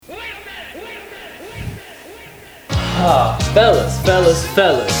Fellas.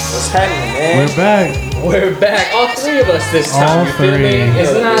 What's happening, man? We're back. We're back. All three of us this time, All you feel me? three.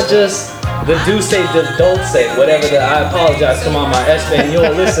 It's not just the Dulce de Dulce, whatever I apologize to all my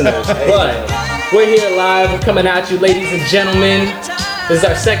Espanol listeners. But we're here live, we're coming at you, ladies and gentlemen. This is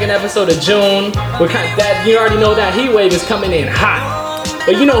our second episode of June. You already know that heat wave is coming in hot.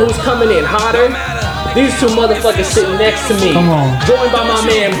 But you know who's coming in hotter? These two motherfuckers sitting next to me. Come on. Joined by my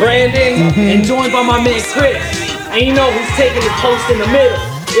man Brandon and joined by my man Chris. And you know who's taking the post in the middle?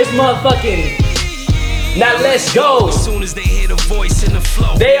 It's motherfucking Now Let's Go. As soon as they hear the voice in the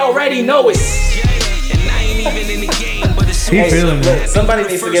flow, They already know it. and I ain't even in the game, but it's He feeling it. Somebody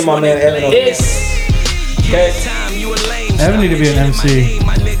needs to get my man Evan on. It's time you a lame. Evan need to be an MC.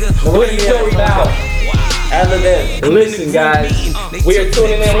 My nigga. what are you talking about? Evan. Listen, guys, we are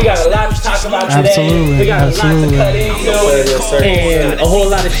tuning in. We got a lot to talk about today. Absolutely, We got a lot to absolutely. cut into, Yes, sir. and a whole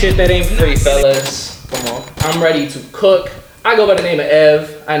lot of shit that ain't free, fellas. Come on. I'm ready to cook. I go by the name of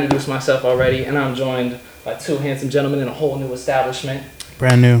Ev. I introduced myself already, and I'm joined by two handsome gentlemen in a whole new establishment.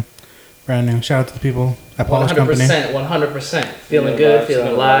 Brand new. Shout out to the people at Polish Company. 100%. Feeling Yeah, good, vibes, feeling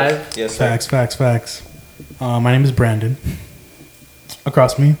yeah, alive. vibes. Yes, sir. Facts. My name is Brandon.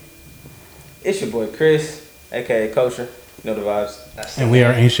 Across me, It's your boy Chris, aka Kosher. You know the vibes. That's and we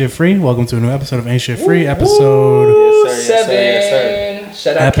are Ain't Shit Free. Welcome to a new episode of Ain't Shit Free. Episode. Yes, sir. Yes, sir. Yes,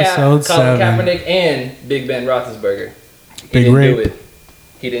 sir. Shout out Episode Colin 7. Kaepernick and Big Ben Roethlisberger. Big didn't rape. do it.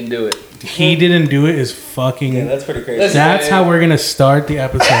 He didn't do it. He didn't do it is fucking. Yeah, that's pretty crazy. Listen. That's how we're gonna start the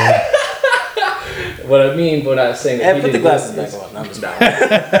episode. What I mean, what I was saying. Hey, he put the didn't glasses do back it. on. I'm just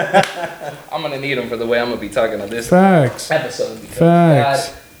I'm gonna need them for the way I'm gonna be talking on this Facts. episode. Because Facts.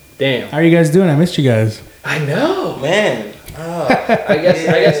 God damn. How are you guys doing? I missed you guys. I know. man. I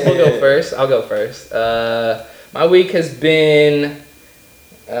guess we'll go first. I'll go first. My week has been,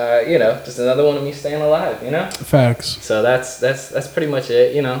 just another one of me staying alive. Facts. So that's pretty much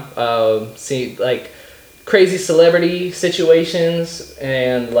it. See like crazy celebrity situations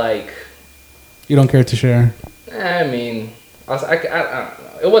and like. You don't care to share. I mean, I don't know.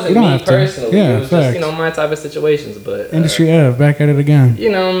 It wasn't You don't me have to. personally. Yeah, it was facts. just my type of situations. But Industry F, back at it again.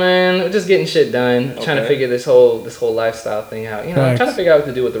 man, we're just getting shit done. Trying to Okay. figure this whole lifestyle thing out. I'm Facts. trying to figure out what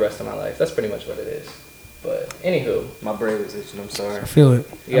to do with the rest of my life. That's pretty much what it is. But anywho, My brain was itching. I'm sorry. I feel it.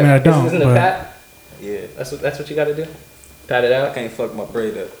 you I mean, I don't. Isn't it But pat? Yeah. That's what you got to do. Pat it I out. can't fuck my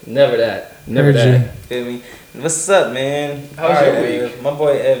brain up. Never that. Never Heard that. you. Feel me? What's up, man? How was your Alright, week? My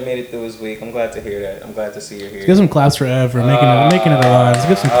boy Ev made it through his week. I'm glad to hear that. I'm glad to see you're here. Let's give some claps for Ev for making it alive. Let's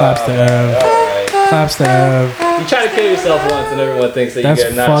give some claps to Ev. Alright. Claps to Ev. You try to kill yourself once and everyone thinks that That's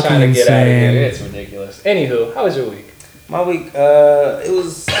you're not trying to fucking get out of insane. here. It's ridiculous. Anywho, how was your week? My week, it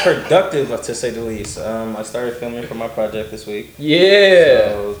was productive to say the least. I started filming for my project this week. Yeah.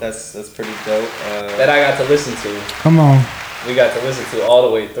 So that's pretty dope. That I got to listen to. Come on. We got to listen to all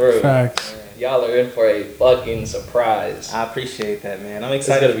the way through. Facts. Y'all are in for a fucking surprise. I appreciate that, man. I'm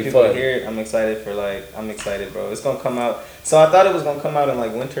excited gonna for be people to fun. hear it. I'm excited, bro. It's gonna come out. So I thought it was gonna come out in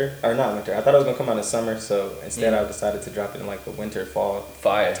like winter, or not winter. I thought it was gonna come out in summer. So instead, I decided to drop it in like the winter, fall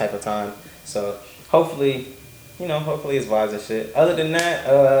Fire. type of time. So hopefully it's vibes and shit. Other than that,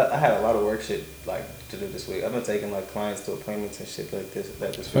 I had a lot of work shit like to do this week. I've been taking like clients to appointments and shit like this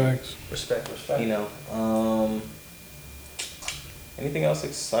week. Facts. Respect. Anything else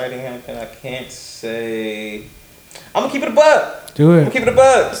exciting happen? I can't say. I'm gonna keep it a buck. Do I'm gonna it. keep it a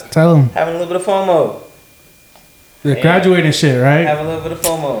buck. Tell them. Having a little bit of FOMO. The graduating shit, right? Having a little bit of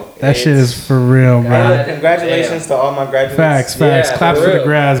FOMO. That shit is for real, bro. Congratulations to all my graduates. Facts. Yeah, Claps for for the real.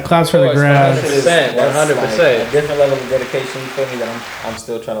 grads. Claps for the Of course, grads. 100%. That's 100%. like a different level of dedication, you feel me, that I'm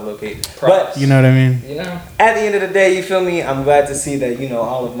still trying to locate. Props. You know what I mean? At the end of the day, you feel me, I'm glad to see that,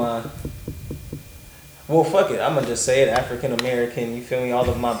 all of my, well, fuck it, I'm going to just say it, African American, you feel me, all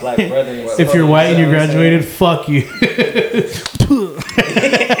of my black brethren. If you're white and you graduated, fuck you.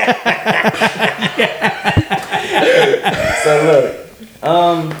 So look,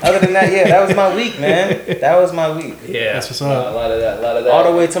 other than that, yeah, that was my week, man. That was my week. Yeah. That's what's up. A lot of that.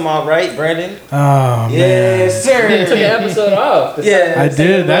 All the way to my right, Brandon. Oh, man. Yes, You took sir. the episode off. Yeah. I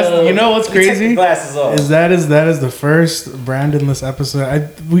did. That's what's You take the crazy glasses off. is that is the first Brandonless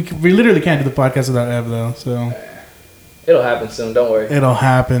episode. We literally can't do the podcast without Ev though, so It'll happen soon. Don't worry. it'll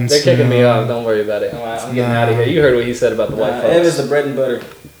happen. They're kicking me soon. off. Don't worry about it. I'm getting out of here. You heard what he said about the white folks. Ev is the bread and butter.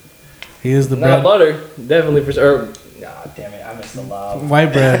 He is the Not bread. butter. Definitely for sure. Nah, damn it. I missed the lob.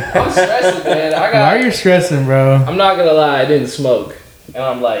 White bread. I'm stressing, man. Why are you stressing, bro? I'm not gonna lie. I didn't smoke, and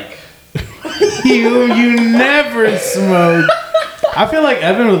I'm like, You never smoke. I feel like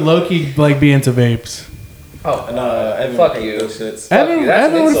Evan would low key like be into vapes. Oh, And Evan fuck paid you. those shits. Evan, That's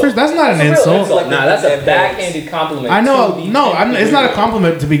an Evan would insult. first. That's not an That's a real insult. Nah, that's a Evan. backhanded compliment. I know. to the No, it's not a 10th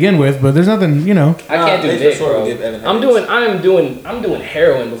compliment to begin with, but there's nothing. You know, I can't do They for Nick, sure bro. would give Evan I'm headaches. doing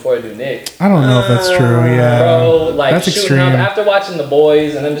heroin before I do Nick. I don't know if that's true. Yeah, Bro, like that's shooting extreme. up after watching The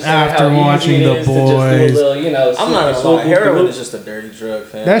Boys and understanding After how watching easy The it is to Boys. just do a little, you know. I'm not gonna swoop, lie. swoop, Heroin swoop. is just a dirty drug,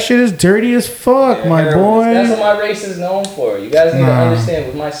 fam. That shit is dirty as fuck, Yeah, my heroin That's boy. what my race is known for. You guys need to Nah. understand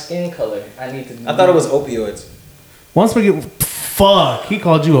with my skin color, I need to. I thought it was opioids. Once we get fuck, he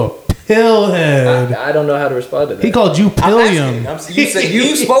called you a pillhead. I don't know how to respond to that. He called you I'm pillium. asking. You said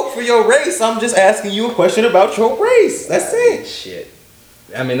you spoke for your race. I'm just asking you a question about your race. That's it. Shit.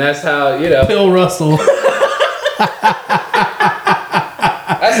 I mean, that's how, you know. Bill Russell.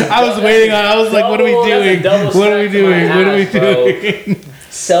 I was waiting on. I was like, "What are we doing? What are we doing? What are we doing?"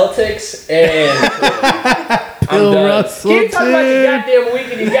 Celtics and Bill done. Russell. Keep talking about your goddamn week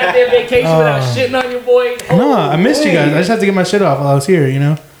and your goddamn vacation without shitting on your boy. No, I missed you guys. I just had to get my shit off while I was here. You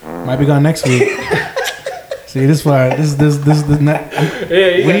know, might be gone next week. See, this is why this not,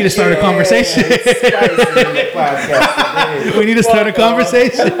 we need to start a conversation. We need to start a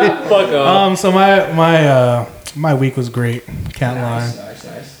conversation. Fuck off. So my week was great. Can't lie. Nice.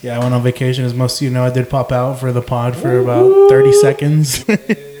 Yeah, I went on vacation. As most of you know, I did pop out for the pod for about 30 seconds.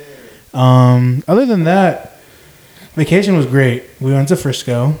 Other than that, vacation was great. We went to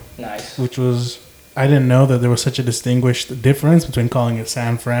Frisco, Nice. which was, I didn't know that there was such a distinguished difference between calling it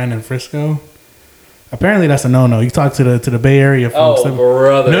San Fran and Frisco. Apparently that's a no-no. You talk to the Bay Area folks. Oh,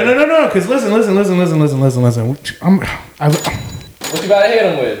 brother. No. Because listen. What you about to hit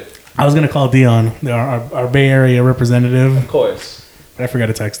him with? I was gonna call Dion, our Bay Area representative, Of course. but I forgot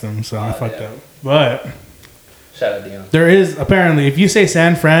to text him, so I fucked yeah. up. But Shout out Dion. there is apparently, if you say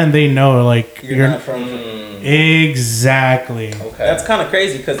San Fran, they know like You're not from. exactly. Okay. That's kind of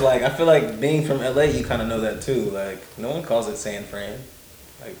crazy because, like, I feel like being from LA, you kind of know that too. Like, no one calls it San Fran.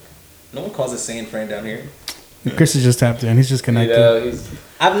 Like, no one calls it San Fran down here. Chris is just tapped in. He's just you connected. know, he's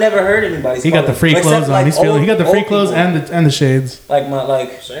I've never heard anybody. He got the free clothes on. He's feeling. He got the free clothes and the shades. like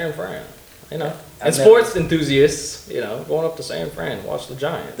San Fran. You know. I've And sports enthusiasts, you know, going up to San Fran, watch the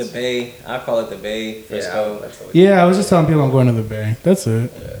Giants. the Bay. I call it the Bay. Frisco. that's what Yeah, I was just telling people I'm going to the Bay. That's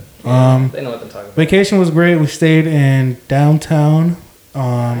it. they know what they're talking about. Vacation was great. We stayed in downtown.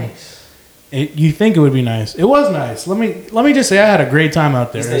 Nice. You think it would be nice? It was nice. Let me just say I had a great time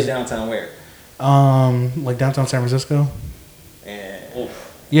out You there. stay downtown where? Like downtown San Francisco. And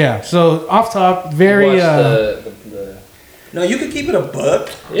Yeah. So off top, very. Watch the no, you could keep it a buck.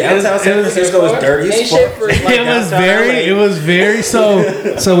 Yeah, Downtown San Francisco is dirty Ain't as shit fuck. for- Like It was very.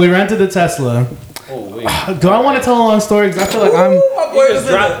 So we rented the Tesla. Oh, wait. Do I want to tell a long story? Because I feel like I'm. My boy You was just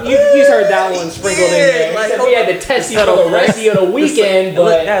in dropped. the- You heard that one sprinkled in there. like, He said we had to test you for the rest of the weekend, Look,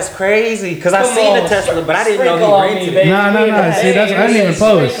 but that's crazy. Because I come seen on, the Tesla, but I didn't know sprinkle on he me, rented baby. it. No. See, that's I didn't even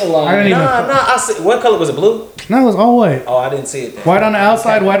post. I didn't even. Nah, I see. What color was it? Blue? No, it was all white. Oh, I didn't see it. Then. White on the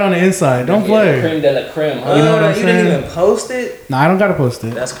outside, white on the inside. Don't play. Creme de la creme, huh? You know what I'm you didn't saying? even post it. No, I don't gotta post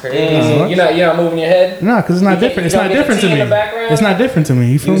it. That's crazy. You're not moving your head. No, because it's not You different. It's don't not get a different to T in me. the background? It's not different to me.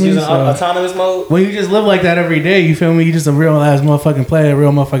 You You feel was me? using So, autonomous mode. when you just live like that every day, you feel me? You just a real ass motherfucking player, a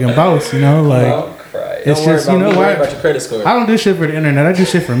real motherfucking boss. You know, like Oh, Christ. it's Don't worry just about you know me, worry why. about your credit score. I don't do shit for the internet. I do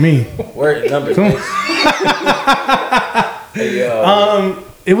shit for me. Word numbers. Come on. Hey, yo.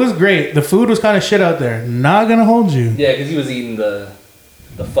 It was great. The food was kind of shit out there. Not gonna hold you. Yeah, because you was eating the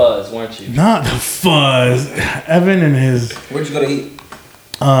fuzz, weren't you? Not the fuzz. Evan and his. Where'd you go to eat?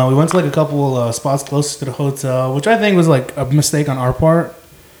 We went to like a couple spots closest to the hotel, which I think was like a mistake on our part.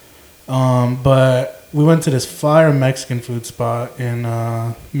 But we went to this fire Mexican food spot in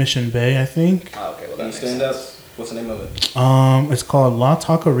Mission Bay, I think. Oh, okay, well, Can that you makes stand sense. up? What's the name of it? It's called La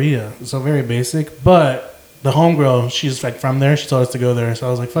Taqueria. So very basic, but the homegirl, she's like from there. She told us to go there, so I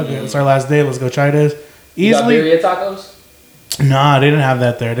was like, "Fuck it, it's our last day. Let's go try this." You got Easily, birria tacos? nah, they didn't have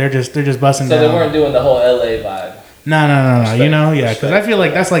that there. They're just busting So down. they weren't doing the whole LA vibe. No. You know, yeah, because I Respect. feel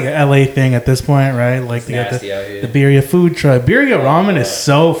like that's like an LA thing at this point, right? Like they got Nasty out here. the birria food truck. Birria ramen is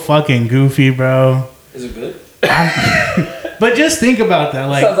so fucking goofy, bro. Is it good? But just think about that.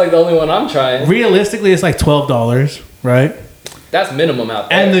 Like Sounds like the only one I'm trying. realistically, it's like $12, right? That's minimum out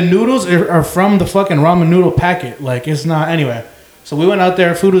there. And the noodles are from the fucking ramen noodle packet. Like it's not anyway. So we went out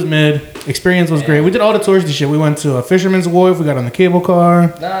there. Food was mid. Experience was great. We did all the touristy shit. We went to a Fisherman's Wharf. We got on the cable car.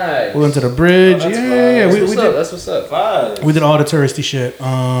 Nice. We went to the bridge. that's Yeah. That's We what's up. did. That's what's up. Five. We did all the touristy shit.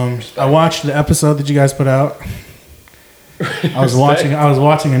 I watched the episode that you guys put out. I was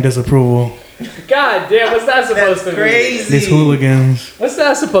watching in disapproval. God damn, what's that supposed to Crazy. These hooligans. be? What's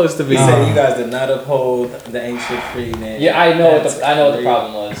that supposed to be? He said you guys did not uphold the ain't shit free, man. Yeah, I know what That's the crazy.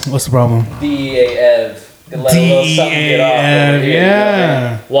 problem was. What's the problem? DEA Ev Can let a little something get off over DEAF, here, you know what I yeah.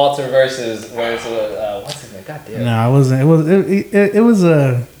 mean? Walter versus what's his name? God damn. No, I wasn't. It was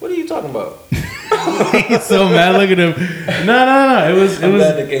a. What are you talking about? He's so mad. Look at him. No. It was. I'm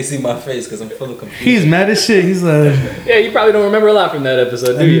glad they can't see my face because I'm full of confusion. He's mad as shit. He's like. Yeah, you probably don't remember a lot from that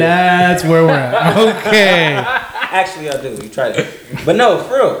episode, do you? And that's where we're at. Okay. Actually, I do. You tried it. But no,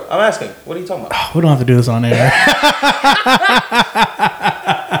 for real. I'm asking. What are you talking about? We don't have to do this on air.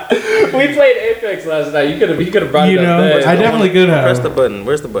 We played Apex last night. You could have brought it up then. I definitely could have. Press the button.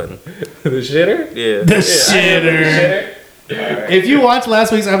 Where's the button? The shitter? Yeah. The shitter. If you watched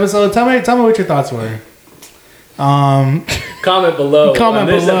last week's episode, tell me what your thoughts were. Comment below. Comment on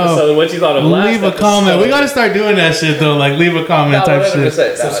this below. Episode, what you thought of last Leave a episode. comment. We gotta start doing that shit though. Like leave a comment type shit.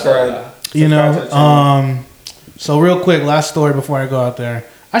 Subscribe. You Subscribe to the know. channel. So real quick, last story before I go out there.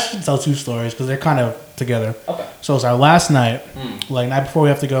 I should tell two stories because they're kind of together. Okay. So it's our last night, like night before we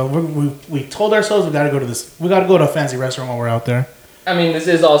have to go. We told ourselves we got to go to this. We got to go to a fancy restaurant while we're out there. I mean, this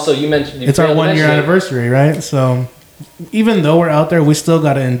is also, you mentioned... It's our 1 year anniversary, right? So even though we're out there, we still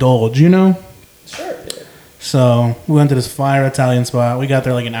got to indulge, you know? Sure, yeah. So we went to this fire Italian spot. We got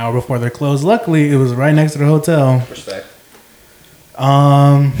there like an hour before they're closed. Luckily, it was right next to the hotel. Respect.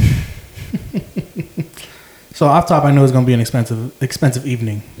 So off top, I know it's going to be an expensive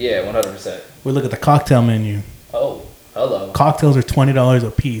evening. Yeah, 100%. We look at the cocktail menu. Oh, hello. Cocktails are $20 a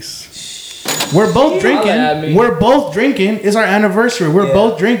piece. We're both drinking. Holla at me. We're both drinking. It's our anniversary. We're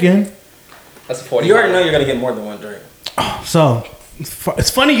both drinking. That's a 40. You already know you're going to get more than one drink. So it's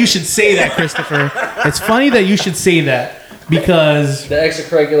funny you should say that, Christopher. It's funny that you should say that because The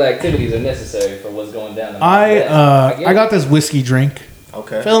extracurricular activities are necessary for what's going down. I got this whiskey drink.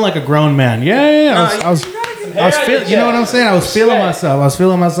 Okay. Feeling like a grown man. Yeah. I was feeling. You know what I'm saying? I was feeling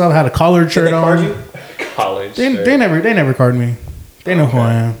myself. Had a collared Did shirt they card on. you? college. They never card me. They know who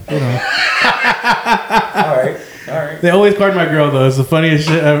I am. You know. All right. They always card my girl though. It's the funniest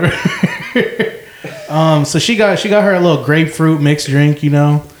shit ever. So she got her a little grapefruit mixed drink. You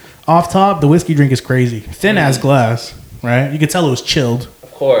know, off top the whiskey drink is crazy, thin ass glass. Right, you could tell it was chilled.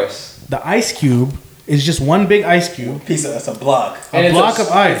 Of course. The ice cube is just one big ice cube. That's a block. And A it's block of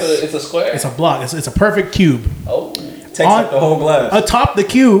ice. It's a square. It's a block. It's a perfect cube. Oh. Takes up the whole glass. Atop the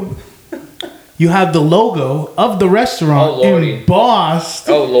cube, you have the logo of the restaurant embossed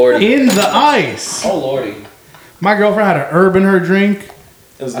in the ice. Oh lordy. My girlfriend had an herb in her drink.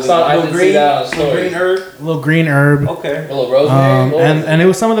 It was I didn't see that on the story. green herb. A little green herb. Okay. A little rosemary. And it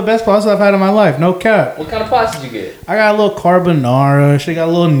was some of the best pasta I've had in my life. No cap. What kind of pasta did you get? I got a little carbonara. She got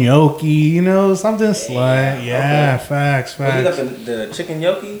a little gnocchi. You know, something slight. Yeah, okay. facts. Well, you got the chicken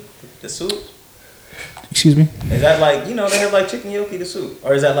gnocchi, the soup. Excuse me. Is that like, they have like chicken gnocchi, the soup,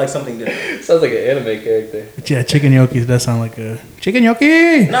 or is that like something different? Sounds like an anime character. Yeah, chicken gnocchi does sound like a chicken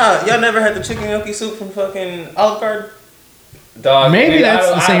gnocchi. Nah, y'all never had the chicken gnocchi soup from fucking Olive Garden? Dog, Maybe dude, that's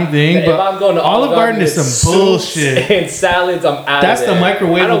the same thing, if but I'm going to Olive Garden is it's some soups bullshit. and salads. I'm out. That's of the there.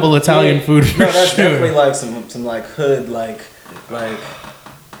 microwavable Italian food for No, that's definitely sure. like some like hood like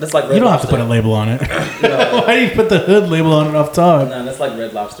that's like Red You don't have Lobster. to put a label on it. No, Why do you put the hood label on it off top? no, that's like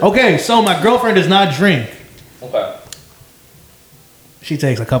Red Lobster. Okay, so my girlfriend does not drink. Okay. She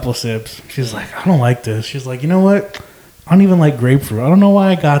takes a couple sips. She's like, I don't like this. She's like, you know what? I don't even like grapefruit. I don't know why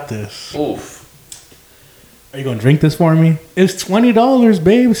I got this. Oof. Are you gonna drink this for me? It's $20,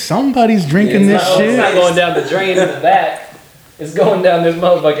 babe. Somebody's drinking this It's shit. not going down the drain in the back. It's going down this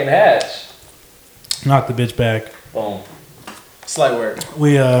motherfucking hatch. Knock the bitch back. Boom. Slight work.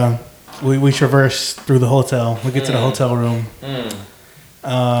 We traverse through the hotel. We get to the hotel room.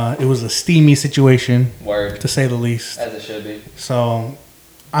 It was a steamy situation, Word. to say the least. As it should be. So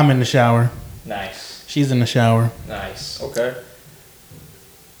I'm in the shower. Nice. She's in the shower. Nice. Okay.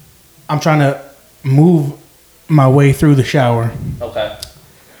 I'm trying to move my way through the shower, Okay.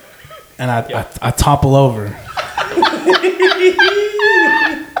 and I topple over.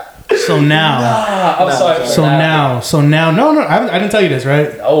 So now, I'm sorry. so now, no, I didn't tell you this,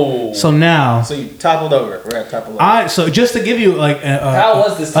 right? Oh. So now, So you toppled over. We're at toppled over. so just to give you like How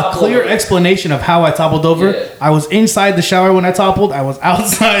was this a topple clear over? explanation of how I toppled over, Yeah. I was inside the shower when I toppled. I was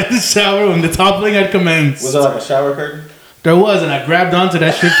outside the shower when the toppling had commenced. Was there like a shower curtain? There was, and I grabbed onto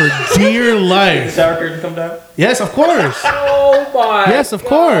that shit for dear Did the life. shower curtain come down? Yes, of course. Oh my. Yes, of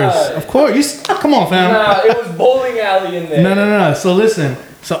course. God. Of course. Come on, fam. Nah, it was bowling alley in there. No. So listen.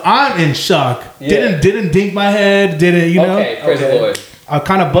 So I'm in shock. Yeah. Didn't dink my head. Didn't Okay, praise the Lord. I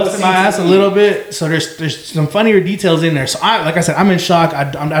kind of busted my ass a little bit. So there's some funnier details in there. So like I said, I'm in shock.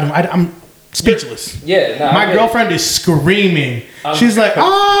 speechless. Yeah, nah, My girlfriend is screaming. She's like,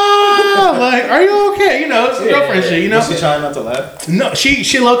 "Ah, like, are you okay?" You know, it's girlfriend shit. You know, Was she trying not to laugh? no,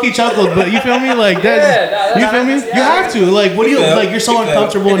 she low key chuckled, but you feel me? Like that. Yeah, You feel me? yeah. You have to. Like, what do you You feel. like? You're so You feel.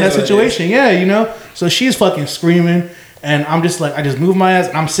 uncomfortable in It that is what it situation. Yeah, you know. So she's fucking screaming, and I'm just like, I just move my ass,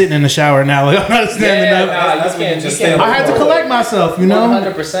 and I'm sitting in the shower now. Like I'm not standing Yeah, up. nah, That's you when you can't. just You can't. stay I had to collect myself. You know.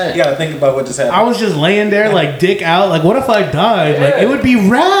 100%. You gotta think about what just happened. I was just laying there like dick out. Like, what if I died? Like, Yeah. it would be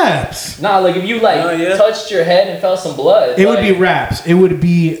raps. Nah, like if you like Oh, yeah. touched your head and felt some blood, It would be raps. It would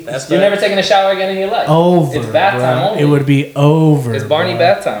be That's You're right. never taking a shower again in your life. over. It's bath time bro. only. It would be over. It's Barney bro.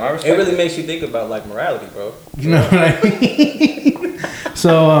 bath time. I It respect really makes you think about like morality, bro. You know what I mean?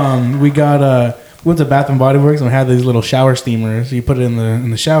 So we got went to Bath and Body Works and we had these little shower steamers. You put it in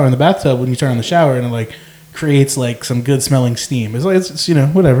the shower in the bathtub when you turn on the shower, and it like creates like some good smelling steam. It's like it's you know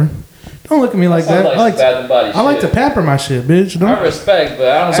whatever. Don't look at me like Sounds that. like Bath and Body I like to shit. pamper my shit, bitch. I Don't. respect, but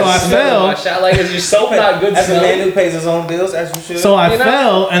I don't. So I smell fell. My shot like is your soap not good As a man smell? who pays his own bills, as you should. So I You know?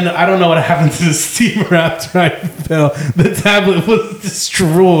 fell, and I don't know what happened to the steamer after I fell. The tablet was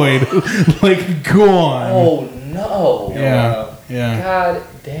destroyed, like gone. Oh no! Yeah, yeah, God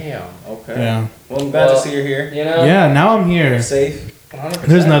damn. okay. yeah, Well, I'm glad Well, to see you're here. You know? yeah. Now I'm here. You're safe. 100%.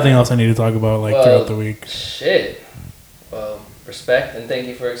 There's nothing else I need to talk about like Well, throughout the week. Shit. Well, respect and thank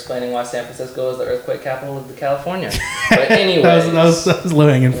you for explaining why San Francisco is the earthquake capital of the California. But anyway, that was low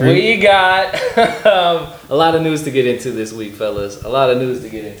hanging fruit. we got a lot of news to get into this week, fellas. A lot of news to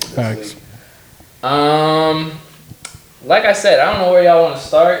get into this Facts. week. Like I said, I don't know where y'all want to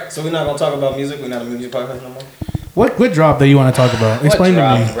start. So we're not gonna talk about music. We're not a music podcast no more. What drop that you want to talk about? Explain what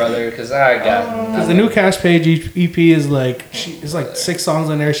to drop, me. brother, because I got Because the new Cash Page EP is like it's like 6 songs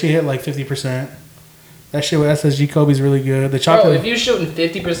in there. She hit like 50%. That shit with SSG Kobe's really good. The Bro, chocolate. if you shooting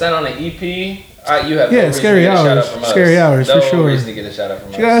 50% on an EP, you have Yeah, no reason Scary to get a shout Hours. out from us. Scary Hours, for no sure. reason to get a shout out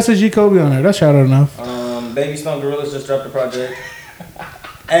from She got us. SSG Kobe on there. That's shout out enough. Baby Stone Gorillas just dropped a project.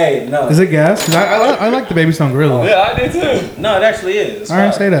 Hey, no. Is it gas? 'Cause I like the Baby Stone Gorilla. Yeah, I did too. No, it actually is. It's All right,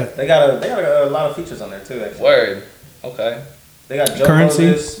 fire. say that. They got a lot of features on there too. Actually, Word. Okay. they got Joe Currency.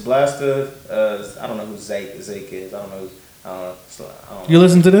 Moses, Blaster. I don't know who Zake is. I don't know. I don't know. You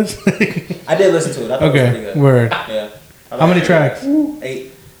listen to this? I did listen to it. I thought it was pretty Okay, good. word. Yeah. I How many liked it. tracks?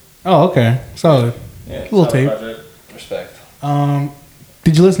 8. Oh, okay. Solid. Yeah. Little solid tape. project. Respect.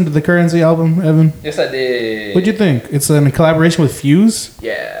 Did you listen to the Currency album, Evan? Yes, I did. What'd you think? It's in a collaboration with Fuse.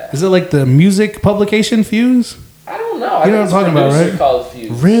 Yeah. Is it like the music publication Fuse? I don't know. You know what I'm talking about, right? Called Fuse.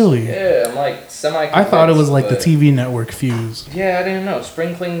 Really? Yeah, I'm like semi. I thought it was like the TV network Fuse. Yeah, I didn't know.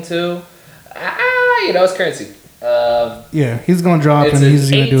 Spring Clean too. It's Currency. Yeah, he's gonna drop It's and he's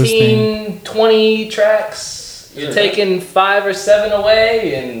gonna do his thing. 18, 20 tracks. You're Yeah. taking 5 or 7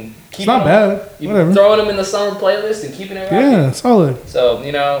 away and It's keeping not them, bad. you Whatever. throwing them in the summer playlist and keeping it rocking. Yeah, solid. So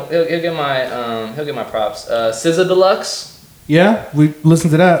he'll get my props. SZA Deluxe. Yeah, we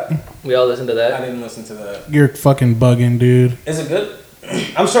listened to that. We all listen to I that. didn't listen to that. You're fucking bugging, dude. Is it good?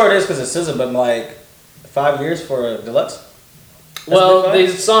 I'm sure it is because it's SZA, but like 5 years for a deluxe. That's Well, good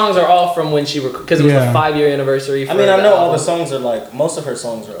these songs are all from when she because it was Yeah. the 5-year anniversary. I mean, I for know all the album. songs are like most of her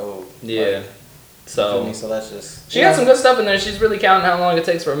songs are old. Yeah. Like, So so that's just. she had some good stuff in there. She's really counting how long it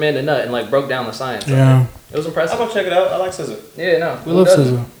takes for a man to nut and like broke down the science. of Yeah. it. It was I'm impressive. gonna check it out. I like SZA. Yeah, no. We who love doesn't?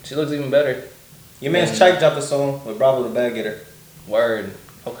 SZA. She looks even better. Your man's Chike dropped a song with Bravo the Bag Getter. Word.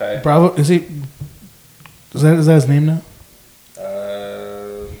 Okay. Bravo, is he? Is that his name now?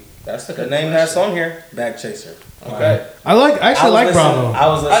 That's the Good name of that question. song here. Bag Chaser. Okay. I actually like Bravo. I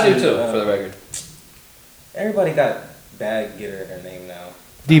was I listening. do too, for the record. Everybody got Bag Getter in their name now.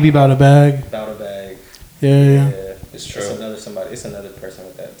 DB about a bag. About a bag. Yeah. It's true. It's another person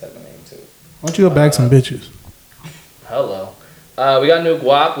with that type of name too. Why don't you go bag some bitches? Hello. We got new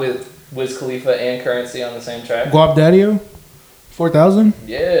Guap with Wiz Khalifa and Currency on the same track. Guap Daddio, 4,000.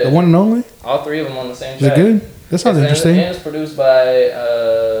 Yeah. The one and only. All 3 of them on the same Is it track. good? That sounds interesting. And it's produced by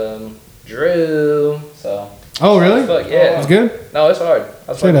Drew. So. Oh really? Fuck yeah. It's good. No, it's hard.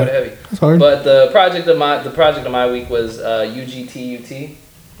 I was Say fucking with that. it heavy. That's hard. But the project of my week was UGTUT,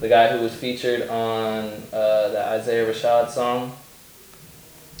 the guy who was featured on the Isaiah Rashad song.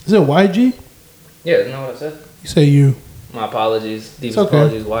 Is it YG? Yeah, isn't that what I said? You say you. My apologies. Deepest okay.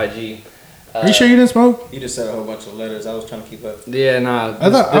 apologies, YG. Are you sure you didn't smoke? You just said a whole bunch of letters. I was trying to keep up. Yeah, nah. I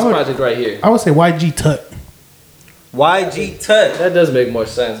thought- This I would- project right here. I would say YG Tut. YG Tut. That does make more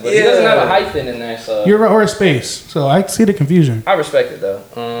sense, but he Yeah. doesn't have a hyphen in there, so You're right, or a space. So I see the confusion. I respect it though.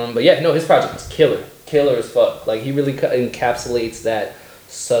 But yeah, no, his project is killer as fuck. Like he really encapsulates that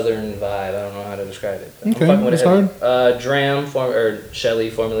southern vibe. I don't know how to describe it. But Okay, I'm fucking with that's it heavy. Dram, or Shelly,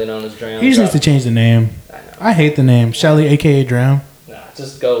 formerly known as He Dram. just needs to change the name. I know. I hate the name. Shelly, aka Drown. Nah,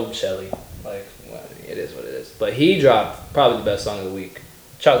 just go Shelly. Like, well, it is what it is. But he dropped probably the best song of the week.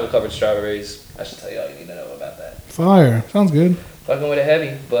 Chocolate Covered Strawberries. I should tell you all you need to know about that. Fire. Sounds good. Fucking with it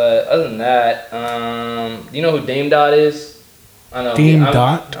heavy. But other than that, you know who Dame Dot is? I know. Dame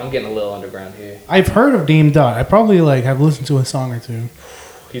Dot? I'm getting a little underground here. I've heard of Dame Dot. I probably like have listened to a song or two.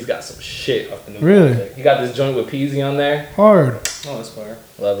 He's got some shit off the new Really? project. He got this joint with Peasy on there. Hard. Oh, that's fire.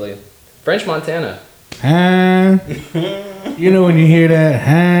 Lovely. French Montana. Huh? You know when you hear that,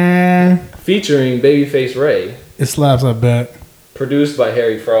 huh? Featuring Babyface Ray. It slaps, I bet. Produced by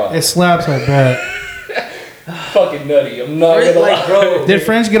Harry Frost. It slaps, I bet. Fucking nutty. I'm not French, gonna like, lie. bro. Did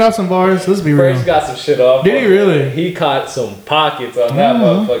French get off some bars? Let's be real. French got some shit off. Did he really? He caught some pockets on that Yeah.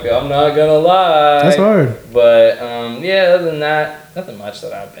 motherfucker. I'm not gonna lie. That's hard. But yeah, other than that, nothing much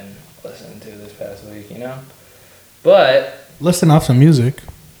that I've been listening to this past week, you know. But Listing off some music.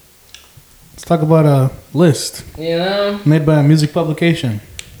 Let's talk about a list you know, made by a music publication.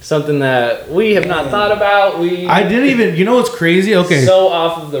 something that we have not thought about. I didn't even. You know what's crazy? Okay. so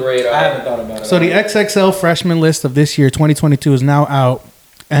off of the radar. I haven't thought about it. So the XXL freshman list of this year, 2022, is now out,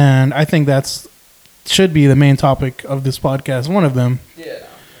 and I think that's should be the main topic of this podcast. One of them, Yeah, no,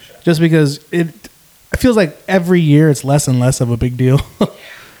 for sure. just because it feels like every year it's less and less of a big deal,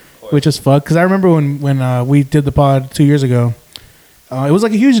 which is fuck. Because I remember when we did the pod 2 years ago, it was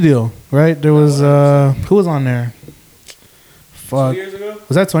like a huge deal, right? There was who was on there? 2 Fuck. years ago?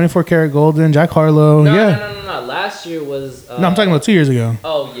 Was that 24 Karat Golden, Jack Harlow? No, Yeah. no. Last year was. No, I'm talking about 2 years ago.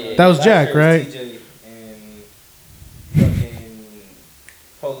 Oh yeah. That was Last Jack, year was right? TJ and fucking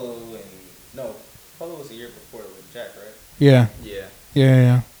Polo and no, Polo was a year before with Jack, right? Yeah.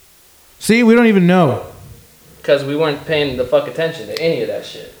 Yeah. See, we don't even know. Because we weren't paying the fuck attention to any of that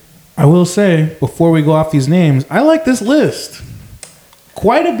shit. I will say, before we go off these names, I like this list.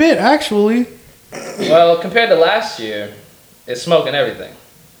 Quite a bit, actually. Well, compared to last year, it's smoking everything.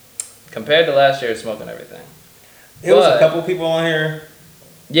 Compared to last year, it's smoking everything. There was But- a couple people on here.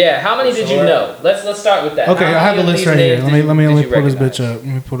 Yeah, how many did you Sure. know? Let's start with that. Okay, How I have many the of list these right here. names Let me did let me you pull this recognize? bitch up. Let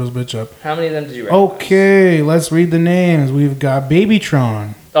me pull this bitch up. How many of them did you recognize? Okay, let's read the names. We've got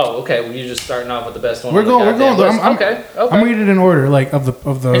Babytron. Oh, okay. Well, you're just starting off with the best one. We're on the going. goddamn list. Okay. I'm reading it in order, like of the.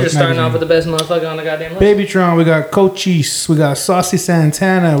 You're just starting magazine. off with the best motherfucker on the goddamn list. Babytron. We got Cochise. We got Saucy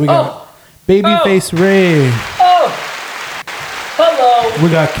Santana. We got Oh. Babyface Ray. Oh. Hello.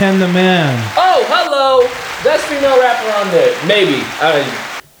 We got Ken the Man. Oh, hello. Best female rapper on there. Maybe.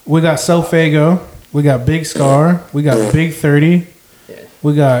 We got Sofago. We got Big Scar. We got Big 30. Yeah.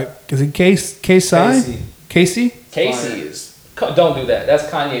 We got, is it Casey? Casey. Casey? Casey is. Don't do that. That's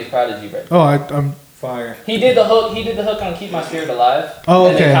Kanye's Prodigy, right? Oh, I'm. Fire. He did the hook. He did the hook on "Keep My Spirit Alive." Oh,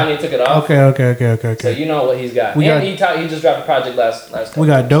 And okay. then Kanye took it off. Okay. So you know what he's got. We And he just dropped a project last. We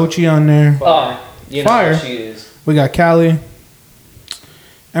got Doechii on there. Oh, you know Fire. what she is. We got Cali.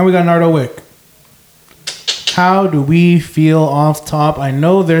 And we got Nardo Wick. How do we feel off top? I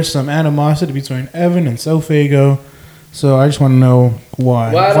know there's some animosity between Evan and Sofago. So I just want to know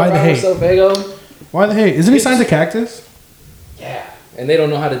why. Why the hate? Sofago? Why the hate? Isn't he signed to Cactus? Yeah, and they don't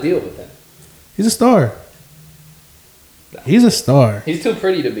know how to deal with him. He's a star. He's a star. He's too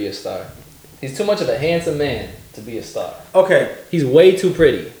pretty to be a star. He's too much of a handsome man to be a star. Okay, He's way too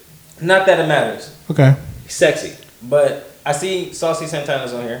pretty. not that it matters, Okay. He's sexy. but I see Saucy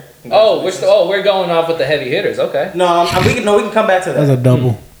Santana's on here. Oh, we're going off with the heavy hitters. Okay. No, we can come back to That's that. a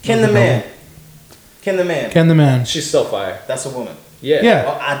double. Ken the Man. Ken the Man. Ken the Man. She's so fire. That's a woman. Yeah. Yeah.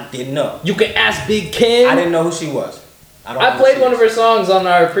 Oh, I didn't know. You can ask Big Ken. I didn't know who she was. don't know I who played she one of is. her songs on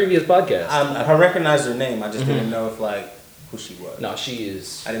our previous podcast. I recognized her name. I just didn't know if who she was. No, she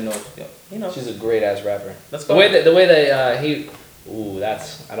is. I didn't know. She's a great ass rapper. Let's The go. way that he. Ooh,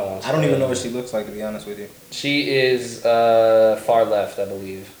 that's I don't want to. I don't even know what she looks like, to be honest with you. She is far left, I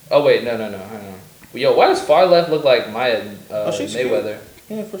believe. Oh wait, no. Hang on. Yo, why does far left look like Maya She's Mayweather?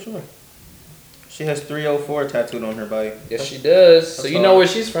 Yeah, for sure. She has 304 tattooed on her body. Yes, she does. So That's you know hard. where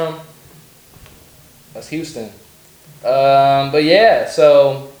she's from. That's Houston. But yeah,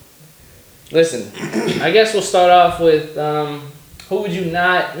 so listen, I guess we'll start off with who would you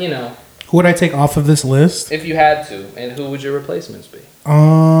not, Who would I take off of this list? if you had to, and who would your replacements be?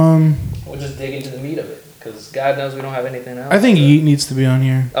 We'll just dig into the meat of it, because God knows we don't have anything else. I think so. Yeet needs to be on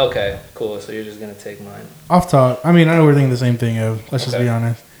here. Okay, cool. So you're just gonna take mine. Off top. I mean, I know we're thinking the same thing, Ev. Let's just Okay. be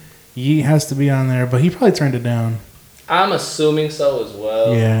honest. Yeet has to be on there, but he probably turned it down. I'm assuming so as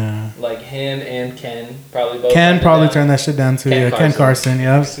well. Yeah. Like him and Ken probably both. Ken turned it probably down. turned that shit down too. Ken Yeah, Ken Carson.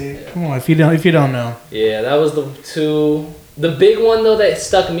 Yep. See, come on. If you don't know, Yeah, that was the two. The big one though that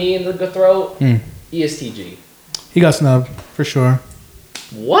stuck me in the throat. ESTG. he got snubbed for sure.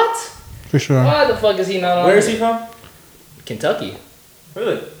 What? For sure. Why the fuck is he not on? Where is there? he from? Kentucky.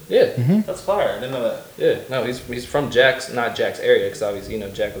 Really? Yeah. That's fire. I didn't know that. Yeah. No, he's from Jack's, not Jack's area, because obviously,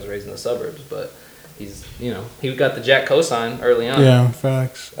 Jack was raised in the suburbs, but he's, he got the Jack cosign early on. Yeah,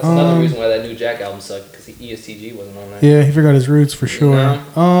 facts. That's another reason why that new Jack album sucked, because ESTG wasn't on there. Yeah, he forgot his roots for sure.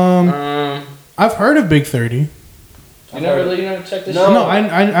 I've heard of Big 30. You never checked this No. shit? No,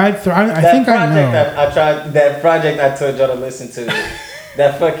 I think I know. I tried that project I told y'all to listen to.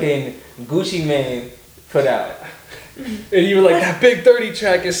 That fucking Gucci Mane put out. And you were like, that Big 30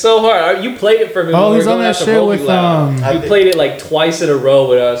 track is so hard. You played it for me. Oh, when we he's were on going that out to shit Rolling with, Loud. I You did. played it like twice in a row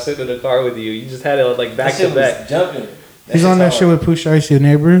when I was sitting in the car with you. You just had it like back That shit to back. was jumping. He's on that shit with Pusha Icy and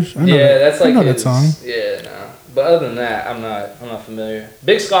Neighbors. I know Yeah, that's like I know that his- song. Yeah, nah. But other than that, I'm not familiar.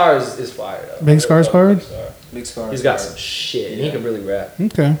 Big Scar is fire though. Big Scar's hard? Big Scar. He's got some shit, and he can really rap.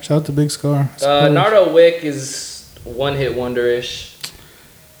 Okay, shout out to Big Scar. Nardo Wick is one hit wonder-ish.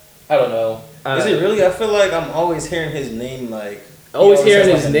 I don't know. Is it really? I feel like I'm always hearing his name. Like Always he hearing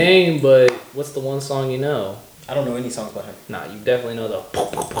has, his like, name, but what's the one song you know? I don't know any songs by him. Nah, you definitely know the.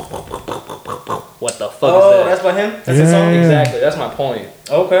 What the fuck Oh, is that? that's by him. That's his song. Yeah. Exactly. That's my point.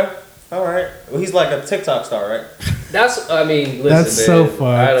 Okay. All right. Well, he's like a TikTok star, right? Listen, That's man, so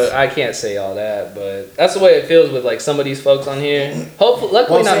fucked. I can't say all that, but that's the way it feels with like some of these folks on here. Hopefully, luckily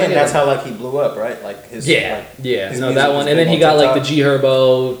Well, I'm not saying many. that's of them. how like he blew up, right? Like his Yeah, like, yeah. his No, music that was one, and big then he on got like the TikTok. G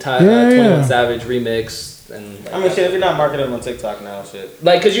Herbo, Yeah, 21 yeah. Savage remix, and I mean, shit. If you're not marketing him on TikTok now, shit.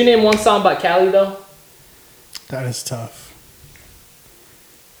 like, could you name one song by Cali though? That is tough.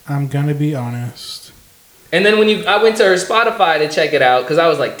 I'm gonna be honest. And then I went to her Spotify to check it out because I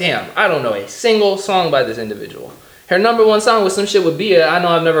was like, damn, I don't know a single song by this individual. Her number one song was some shit with Bia. I know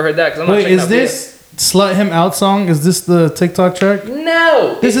I've never heard that because I'm not Wait, checking is out this Slut Him Out song? Is this the TikTok track? Bia.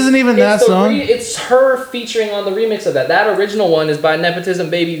 No, This isn't even that the song? it's her featuring on the remix of that. That original one is by Nepotism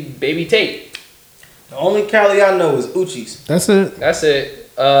Baby Tate. The only Cali I know is Uchi's. That's it. That's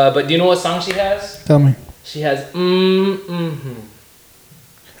it. But do you know what song she has? Tell me. She has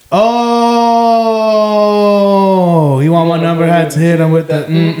Oh, you want my number? Had to hit him with the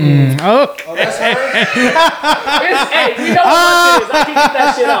Oh, Oh, that's her. Hey, we know what month it is. I can get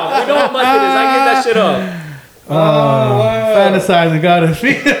that shit off. We know what month it is. I get that shit off. fantasizing, gotta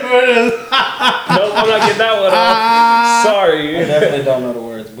feed it for this. Nope, I'm not getting that one off. Sorry. I definitely don't know the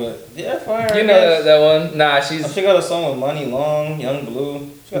words, but yeah, fire. You know that one? Nah, she's. She got a song with Money Long, Young Blue.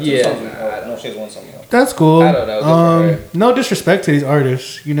 She got two Yeah, songs with nah, I no, she has one song with her. That's cool. I don't know. Good for her. No disrespect to these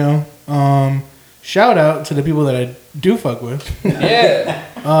artists, shout out to the people that I do fuck with. Yeah.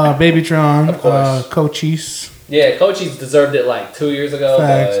 Babytron, Of course. Cochise. Yeah, Cochise deserved it like 2 years ago,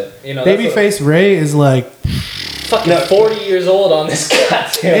 Facts. but that's Babyface Ray is like, fucking 40 years old on this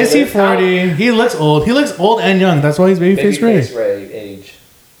goddamn. is he list. How- 40? He looks old. He looks old and young. That's why he's Babyface Ray. Babyface Ray age.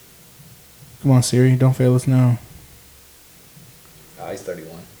 Come on, Siri, don't fail us now. Oh, he's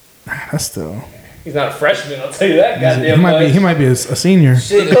 31. That's still. He's not a freshman, I'll tell you that goddamn He might be a senior.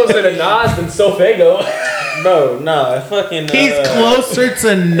 He closer to Nas than Sofago. Bro, nah, fucking. He's closer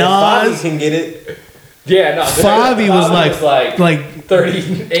to Bobby Nas. can get it. Yeah, no. Favi was like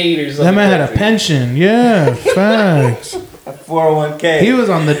 38 or something. that man had a pension. Yeah, facts. 401k. He was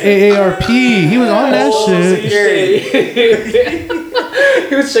on the AARP. He was on that shit.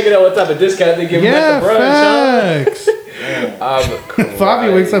 He was checking out what type of discount they give him Yeah, at the brunch. facts. Huh?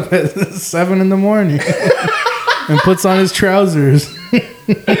 Fabi wakes up at 7 in the morning and puts on his trousers.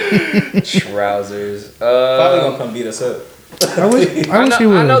 Trousers. Probably gonna come beat us up. I wish he I know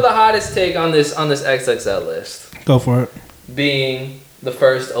would. the hottest take on this XXL list Go for it. being the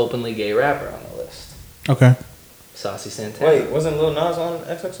first openly gay rapper on the list, Okay. Saucy Santana. Wait, wasn't Lil Nas on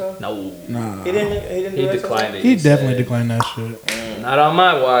XXL? No, Nah. He didn't. he do declined it. He definitely said. declined that shit. Not on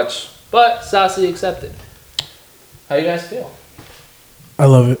my watch, but Saucy accepted. How you guys feel? I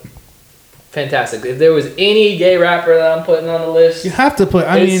love it. Fantastic. If there was any gay rapper that I'm putting on the list, You have to put.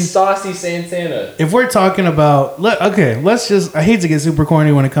 I it's mean, Saucy Santana. if we're talking about, let's just. I hate to get super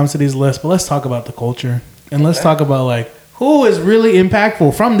corny when it comes to these lists, but let's talk about the culture and let's talk about like who is really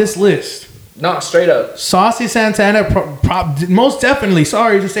impactful from this list. No, straight up. Saucy Santana, most definitely.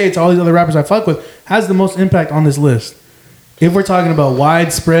 Sorry to say it to all these other rappers I fuck with, has the most impact on this list. If we're talking about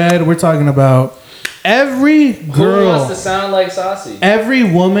widespread, we're talking about every Who wants to girl, sound like Saucy? every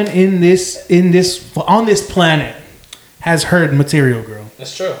woman on this planet has heard Material Girl.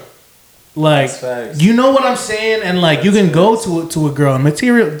 That's true. Like, That's facts. you know what I'm saying, and like you can go to a girl and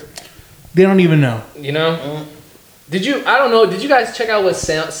Material, they don't even know. You know? Did you? I don't know. Did you guys check out what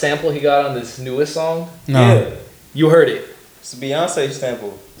sample he got on this newest song? No, Yeah. You heard it. It's a Beyonce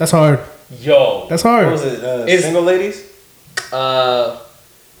sample. that's hard. Yo. That's What hard. was it? It's- Single Ladies? I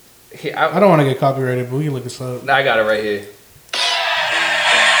don't want to get copyrighted, but we can look this up. I got it right here.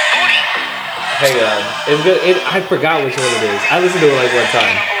 Hang on. It's good. I forgot which one it is. I listened to it like one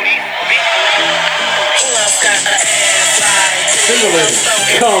time. Single ladies.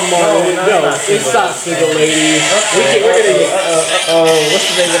 Come on. No, it's not Single Ladies. We're gonna get. What's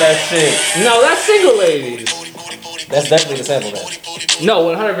the name of that shit? No, that's Single Ladies. That's definitely the sample then. No,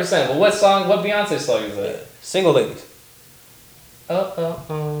 100%. But what Beyonce song is that? Single ladies.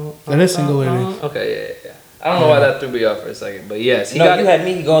 That is Single Ladies. Okay, yeah. I don't know why that threw me off for a second, but yes, You had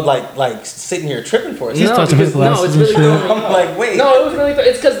me going like sitting here tripping for a He's second. touching his glasses it's really and shit. I'm like, wait. No, it was really.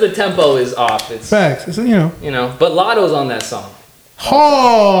 It's because the tempo is off. It's Facts. It's, you know, But Lotto's on that song.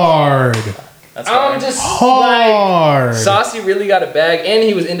 hard. That's I'm fine. just Hard. Saucy really got a bag, and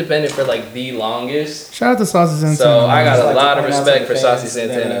he was independent for like the longest. Shout out to Saucy Santana. So I got I'd a like to lot of point out respect to for the Saucy fans that,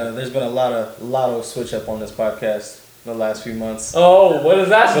 Santana. there's been a lot of switch up on this podcast the last few months. Oh, what is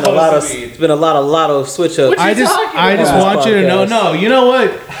that It's been a lot of lotto switch up. What you I just about? want you to know. Podcast. No, you know what?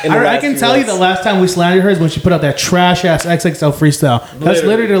 In the I last can few tell you months. the last time we slandered her is when she put out that trash ass XXL freestyle. That's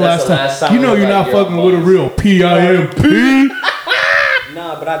literally the That's last the last time. You time know we you're were not like, you're fucking on with a boss. real PIMP.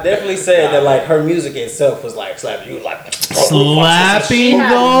 Nah, but I definitely said that like her music itself was like slapping you like She Slapping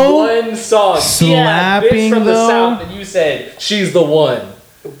had though. one song. She had Slapping, Bitch from the though. South, and you said she's the one.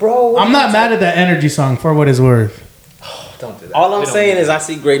 bro. I'm not mad at that energy song for what it's worth. Don't do that. All We I'm don't saying need is I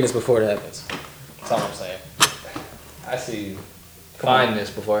see greatness before it happens. That's all I'm saying. I see fineness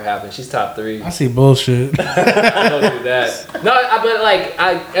before it happens. She's top 3. I see bullshit. Don't do that. No, but like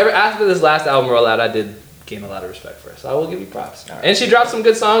after this last album rollout, I did gain a lot of respect for her. So I will give you props. And she dropped some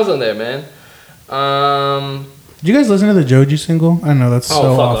good songs on there, man. Did you guys listen to the Joji single? I know that's so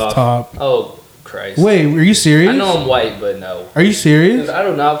fuck off top. Oh Christ. Wait, are you serious? I know I'm white, but no. Are you serious? I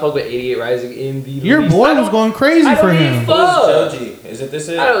do not fuck with 88 Rising in the Your least. boy I was don't- going crazy I for don't him. need fuck. Joji. Is it this?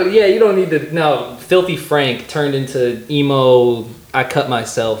 Yeah, you don't need to. No, Filthy Frank turned into emo. I cut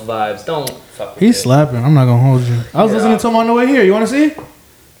myself vibes. Don't fuck with He's it. slapping. I'm not gonna hold you. I was listening to him on the way here. You want to see?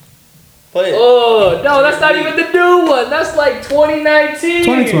 Play it. Oh no, that's not even the new one. That's like 2019.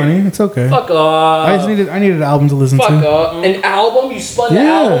 2020. It's okay. Fuck off. I needed an album to listen Fuck to. off. An album? You spun the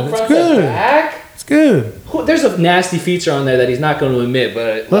Yeah, album it's front good. to back? It's good. There's a nasty feature on there that he's not going to admit,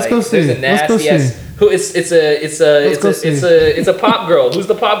 but Let's like, go see. There's a Let's go nasty ass. see. Who? It's a pop girl. Who's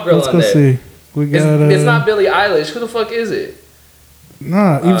the pop girl Let's on go there? see. We got. It's not Billie Eilish. Who the fuck is it?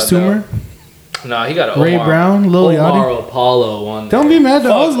 Nah, Yves no. Tumor. No, he got a Ray Omar, Brown, Lil Omar Yachty. Apollo on there. Don't be mad. I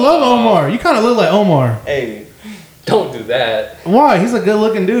always Fuck love off. Omar. You kind of look like Omar. Hey, Don't do that. Why? He's a good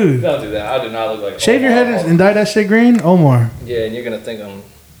looking dude. Don't do that. I do not look like Shave your Omar. head and dye that shit green. Omar. Yeah, and you're gonna think I'm.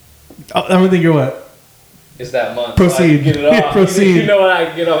 Oh, I'm gonna think you're what? It's that month. Proceed. So I can get it off. Proceed. You know what I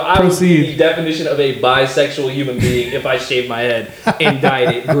can get off? I would Proceed. be the definition of a bisexual human being if I shaved my head and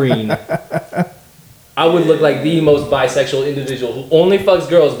dyed it green. I would look like the most bisexual individual who only fucks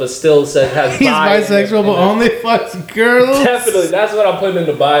girls but still says has He's bi in bisexual, but their- only fucks girls. Definitely, that's what I'm putting in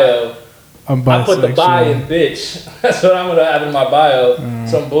the bio. I'm I put the bi in bisexual. bitch. That's what I'm gonna have in my bio.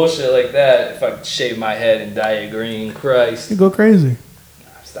 Some bullshit like that. If I shave my head and dye it green, Christ. You go crazy.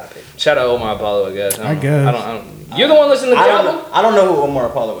 Stop it. Shout out Omar Apollo, I guess. I guess. I don't. You're the one listening to the album. I don't know who Omar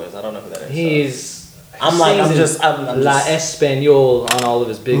Apollo is. I don't know who that is. He's. I'm La Espanol on all of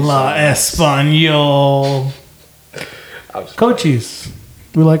his big La songs. Espanol. I was- Cochise.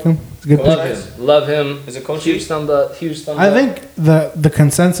 We like him. It's a good Love pick. him. Love him. Is it Cochise? Huge thumb up. Huge thumb I up. think the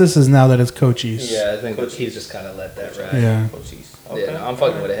consensus is now that it's Cochise. Yeah, I think Cochise. he's just kind of let that ride. Yeah. Cochise. Yeah, no, I'm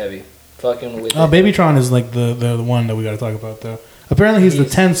fucking with it heavy. Fucking with it. Babytron is like the one that we got to talk about though. Apparently he's the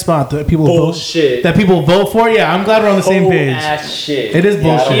He's 10th spot that people bullshit. vote. That people vote for. Yeah, I'm glad we're on the same Whole page. ass shit. It is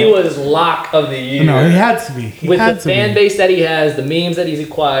bullshit. He was lock of the year. No, he had to be. He with had the to fan be. base that he has, the memes that he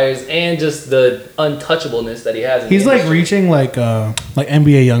acquires, and just the untouchableness that he has. In He's the like industry. reaching like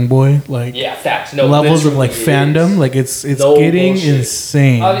NBA YoungBoy like Yeah, facts. No, levels of literally like is. fandom. Like it's No getting bullshit.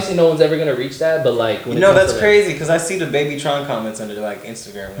 insane. Obviously, no one's ever gonna reach that, but like, when You it know comes that's to crazy because I see the Babytron comments under like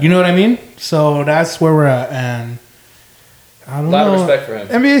Instagram. now. You know what I mean? So that's where we're at, and I don't A lot know. of respect for him.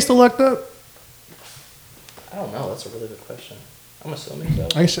 NBA still locked up? I don't know. That's a really good question. I'm assuming so.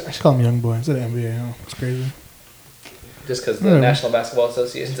 I should call him YoungBoy instead of NBA. Huh? It's crazy. Just because the Whatever. National Basketball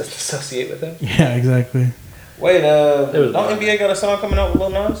Association doesn't associate with him. Yeah, exactly. Wait, was don't one. NBA got a song coming out with Lil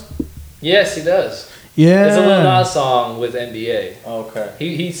Nas? Yes, he does. Yeah. It's a Lil Nas song with NBA. Oh, okay.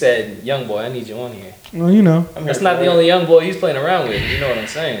 He said, "Young boy, I need you on here." Well, you know. I'm That's here not for the it. only young boy he's playing around with. You know what I'm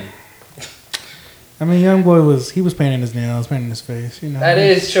saying? I mean, YoungBoy was painting his nails, painting his face. You know. That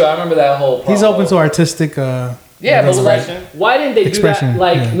is true. I remember that whole. He's promo. open to artistic. Yeah, but like, Expression. why didn't they do Expression, that?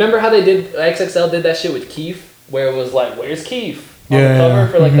 Like, yeah. remember how they did XXL did that shit with Keith, where it was like, "Where's Keith?" on Yeah, the cover yeah.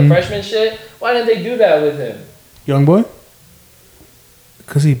 for like the Mhm. freshman shit. Why didn't they do that with him? YoungBoy.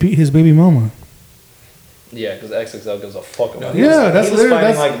 Because he beat his baby mama. Yeah, because XXL gives a fuck about He it. was- Yeah, that's he was literally-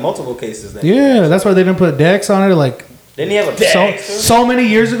 fighting that's- like multiple cases. Then. Yeah, that's why they didn't put Dex on it. Like Didn't he have a so, Dex? so many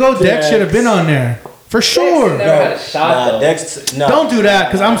years ago, Dex should have been on there for sure. Never had a shot, though. Dex. No. Don't do that,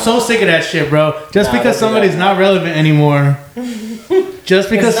 because I'm so sick of that shit, bro. Just Nah, because don't do somebody's that. not relevant anymore. Just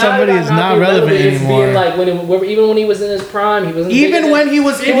because It's not somebody about is not being relevant It's anymore. being like even when he was in his prime, he wasn't. Even bigger when than- he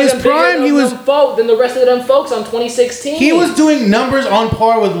was in wasn't his prime, bigger he than was- them folk than the rest of them folks on 2016. He was doing numbers on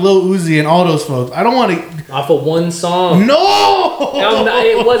par with Lil Uzi and all those folks. I don't want to. off of one song. No.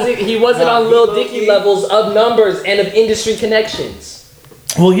 It wasn't. He wasn't on Lil Dicky levels of numbers and of industry connections.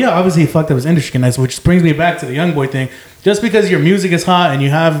 Well, yeah, obviously he fucked up his industry connects, which brings me back to the YoungBoy thing. Just because your music is hot and you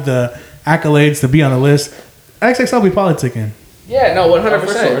have the accolades to be on the list, XXL be politicking. Yeah, no, 100%. For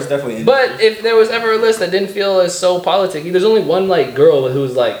sure, it's definitely. But if there was ever a list that didn't feel as so politicky, there's only one like girl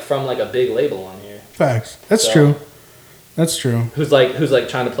who's like from like a big label on here, Facts. That's So- true. That's true. who's like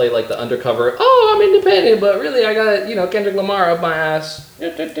trying to play like the undercover. Oh, I'm independent, but really I got Kendrick Lamar up my ass.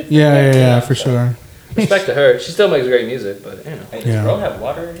 Yeah, for sure. Respect to her. She still makes great music, but you know, Hey, Yeah. does bro have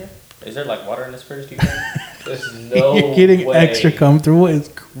water in here? Is there like water in this fridge? Do you think? there's no You're getting way. extra comfortable. It's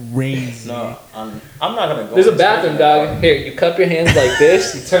crazy. No, I'm not gonna go. There's a in this bathroom, fridge. dog. Here, you cup your hands like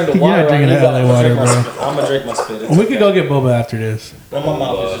this. You turn the You're water not drinking on. that LA water, bro. I'm gonna drink my spit. We could go get boba after this. My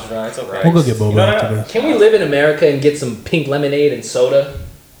mouth is just dry. It's okay. We'll go get boba You know after that? this. Can we live in America and get some pink lemonade and soda?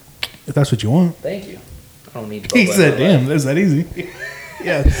 If that's what you want. Thank you. I don't need. He boba said, in my life. damn, that's that easy.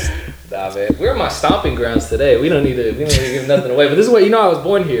 Yes. Nah, man. We're in my stomping grounds today. We don't need to give nothing away. But this is what, I was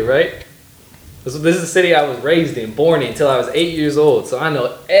born here, right? This is the city I was raised in, born in, until I was 8 years old. So I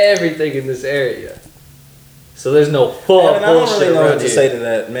know everything in this area. So there's no full Man, I don't bullshit really know around what to here. say to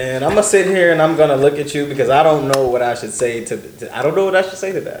that, man. I'm gonna sit here and I'm gonna look at you because I don't know what I should say to I don't know what I should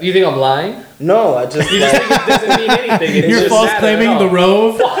say to that. You think I'm lying? No, I just You just think it doesn't mean anything. It's You're just false that claiming at the all.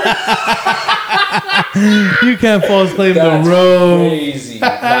 Rove. You can't false claim That's the Rove. crazy. Nah,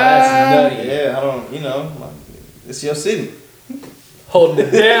 that's nutty. yeah, I don't. It's your city. Holding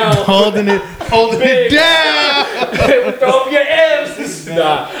it down. Holding it down. Throw up your M's.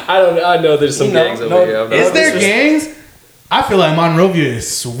 Nah, I know there's some gangs over here. I'm not- Is there gangs? I feel like Monrovia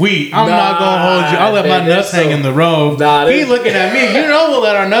is sweet. I'm not gonna hold you. I'll let my man, nuts there's hang in the Rove. Nah, he there's- looking at me. You know we'll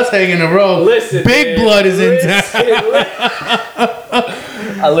let our nuts hang in the Rove. Listen, Big man, blood is in listen, town. listen,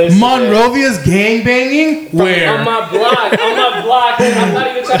 man. Monrovia's gang banging? Where? On my block. I'm not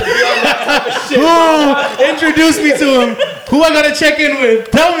even trying to be on that type of shit. Who? Introduce me to him. Who I gotta check in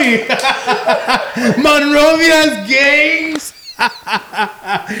with? Tell me. Monrovia's gangs?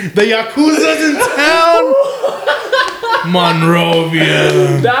 The Yakuza's in town?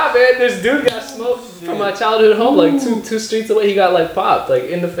 Monrovia. Nah, man, this dude got smoked from my childhood home, like two streets away. He got like popped, like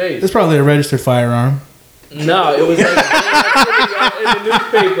in the face. It's probably a registered firearm. No, it was like in the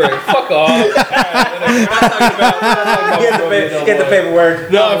newspaper. Fuck off. We're not talking about Get the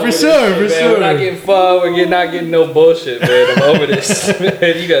paperwork. No, for sure, for We're not sure. getting fun. We're not getting no bullshit, man. I'm over this. Man,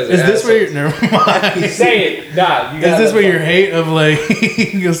 you guys are Is this where assholes. your never mind? Say it. Nah, you Is this where your hate of like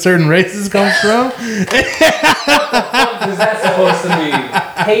certain races comes from? What is that supposed to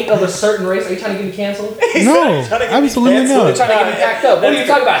mean? Hate of a certain race? Are you trying to get me canceled? No, absolutely You're not. trying to get me packed up. What are you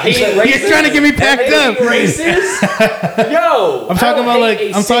talking about? Hating races? You're trying to get me packed up. Hating races? Yo, I'm talking about like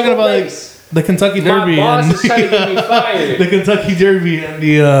the Kentucky Derby My boss and is trying to get me fired. the Kentucky Derby and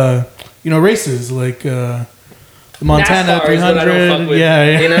the races like the Montana NASCAR is what I don't fuck 300. with.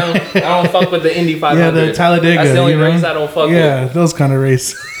 Yeah. You know, I don't fuck with the Indy 500. Yeah, the Talladega. That's the only you know? race I don't fuck Yeah, with. those kind of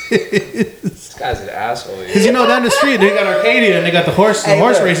races. This guy's an asshole. Because down the street they got Arcadia and they got the horse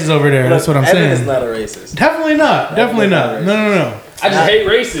look. races over there. That's what I'm Evan saying. is not a racist. Definitely not. Definitely not. No. I just hate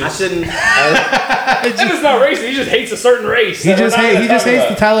races. I shouldn't. Evan's not racist. He just hates a certain race. He just hates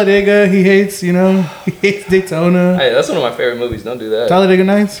the Talladega. He hates he hates Daytona. Hey, that's one of my favorite movies. Don't do that. Talladega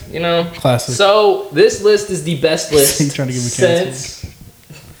Nights. You know. Classic. So this list is the best list He's trying to get me canceled. since.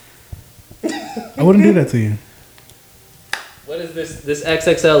 I wouldn't do that to you. What is this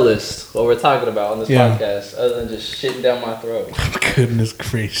XXL list? What we're talking about on this Yeah. podcast, other than just shitting down my throat. Goodness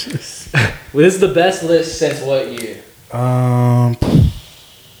gracious. Well, this is the best list since what year?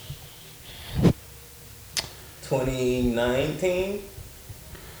 2019.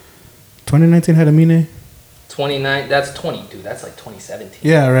 2019 had a Mine. 29. That's 20, dude. That's like 2017.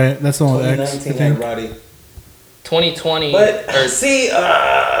 Yeah, right. That's the one with X. I 2019 think. had Roddy. 2020. But or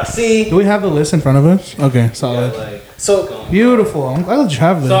see. Do we have the list in front of us? Okay, solid. like, So Beautiful. I'm glad that you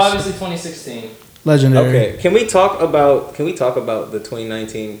have this. so obviously 2016. Legendary. okay, can we talk about the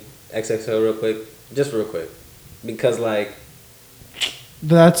 2019 XXL real quick? Just real quick, because like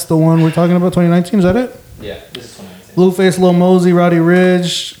That's the one we're talking about. 2019. Is that it? Yeah, this is 2019. Blueface, Lil Mosey, Roddy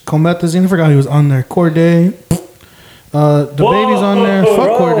Ricch, Comethazine. I forgot he was on there. Corday. The baby's on there.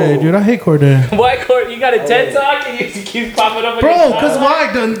 Fuck Corday, dude. I hate Corday. Why, Court? You got a TED Talk and you keep popping up. Bro, because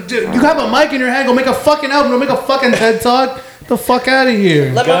why? You have a mic in your hand. Go make a fucking album. Go make a fucking TED Talk. The fuck out of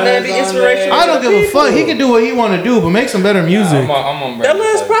here. Let my man be inspirational. I don't give a fuck. He can do what he want to do, but make some better music. I'm on That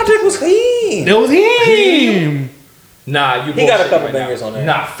last project was him. It was him. Nah, you. He got a couple right bangers now. on there.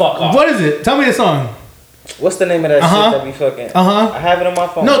 Nah, fuck off. What is it? Tell me the song. What's the name of that Uh-huh. shit that we fucking? Uh-huh. I have it on my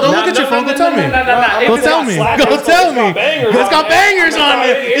phone. No, don't look at your phone. Go tell me. Go tell me. Go tell me. It's got bangers on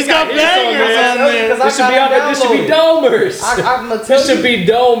it. It's got bangers on there. This should be on there. This should be Domers. I'm gonna tell This should be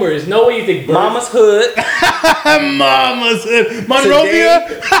Domers. No way you think Bird. Mama's Hood. Mama's Monrovia.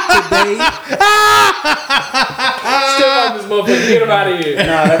 Today. Still on this motherfucker. Get him out of here.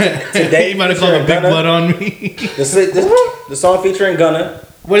 Nah, that's today. You might have called a big blood on me. The song featuring Gunna.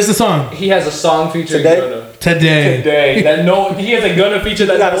 What is the song? He has a song featuring Today? Gunna. Today. That no, he has a Gunna feature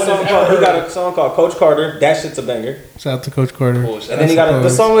that He got no a one song has called. ever He got heard. a song called Coach Carter. That shit's a banger. Shout out to Coach Carter. Bullshit. And then he got the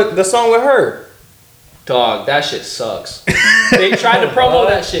song with her. Dog, that shit sucks. They tried to promo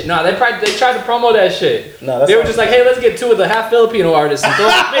that shit. Nah, they tried to promo that shit. No, that's they were not- just like, hey, let's get two of the half Filipino artists and make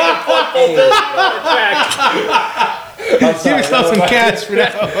a full Filipino track. Give yourself some cash for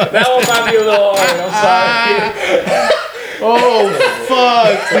that. That one might be a little hard. I'm sorry. Oh,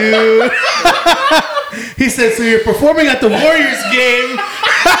 fuck, dude. He said, so you're performing at the Warriors game.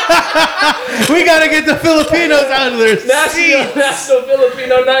 We got to get the Filipinos out of their seats. That's the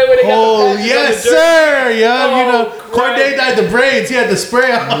Filipino night when they got Oh, the patches yes, on the jersey. sir. Yeah, Oh, you know, Corday Christ. dyed the braids. He had the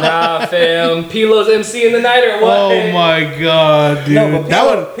spray on. Nah, fam. Pilo's MC in the night or what? Oh, my God, dude. No, but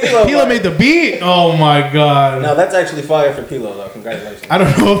Pilo made the beat. Oh, my God. No, that's actually fire for Pilo though. Congratulations. I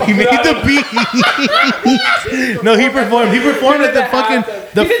don't know if he made the beat. No, he performed. He performed at the fucking.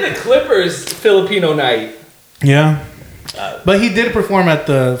 He did the Clippers Filipino night. Yeah. But he did perform at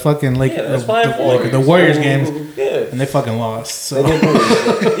the fucking that's fine for the Warriors games, Yeah. and they fucking lost. So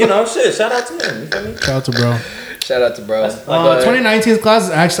You know, shit. Shout out to him. You feel me? shout out to bro. Shout out to bro. 2019's class is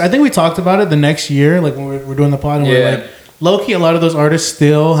actually, I think we talked about it the next year, like when we're doing the pod, and we're Yeah. like, low key, a lot of those artists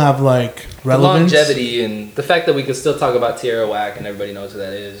still have like The relevance. longevity and the fact that we can still talk about Tierra Whack and everybody knows who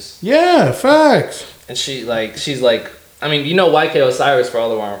that is. Yeah, facts. And she's like, I mean, you know YK Osiris for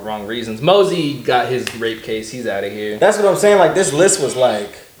all the wrong reasons. Mosey got his rape case. He's out of here. That's what I'm saying. Like this list was like,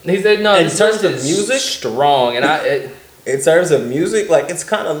 He said no. In This terms list of is music? strong, and in terms of music, like it's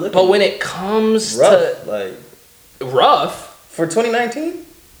kind of looking. but when it comes rough, like to rough, for 2019.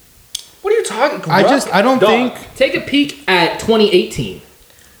 what are you talking? I don't Dog, think. Take a peek at 2018.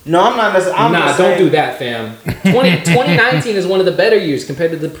 No, I'm not necessarily. Nah, don't do that, fam. 2019 is one of the better years compared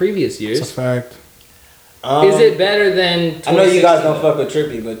to the previous It's a years. fact. Is it better than? I know you guys 2016? don't fuck with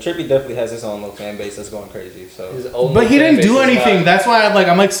Trippy, but Trippy definitely has his own little fan base that's going crazy. So His own But he fan didn't base do is anything. hot. That's why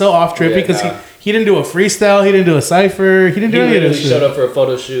I'm like so off trippy Yeah, because nah. he didn't do a freestyle. He didn't do a cipher. He didn't He do any of literally this showed shit. up for a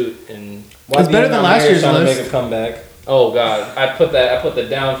photo shoot and. It's better than last year's trying list. to make a comeback. Oh God, I put the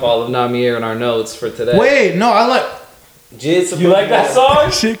downfall of Namir in our notes for today. Wait, no, I like. Jid You like that song?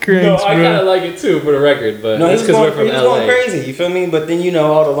 Shit cringe, No, I bro. kind of like it too, for the record. But No, that's he's because we're going, from he was LA. going crazy. You feel me? But then you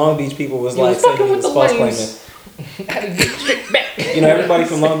know all the Long Beach people was He like was saying fucking he with was the false lanes. claiming. Get stripped back. You know, everybody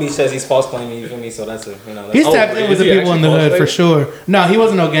from Long Beach says he's false claiming. You feel me? So that's a that's He's Oh, tapped in is with the he people in the actually hood for false sure. No, he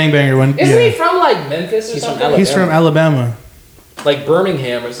wasn't no gangbanger when. Isn't he Yeah. from like Memphis or He's from something? He's from Alabama. Like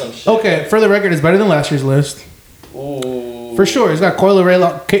Birmingham or some shit. Okay, for the record, it's better than last year's list. Ooh. For sure. It's got Coil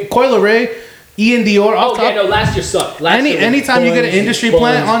Ray, Ian Dior off Oh yeah, top. no, last year sucked. Last year was Anytime you get an industry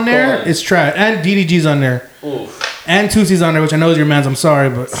plant on there, buns. it's trash. And DDG's on there. Oof. And Tusi's on there, which I know is your man's. I'm sorry,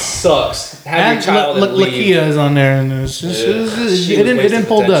 but Sucks. Have and your child and leave. Lakia is on there, and it's just, Yeah. She was it didn't wasting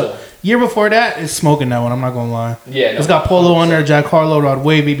hold up. potential. Year before that, it's smoking that one. I'm not gonna lie. Yeah, no, It's got Polo on there, Jack Harlow, Rod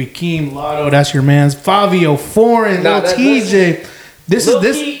Wave, Baby Keem, Lotto. That's your man's. Fabio, Foreign, Nah, Lil that- TJ. This Lil is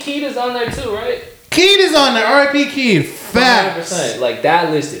this. Keed is on there too, right? Keed is on there. R.I.P. Keed. Facts. 100%. Like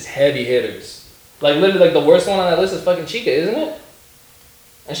that list is heavy hitters. Like literally, like the worst one on that list is fucking Chica, isn't it?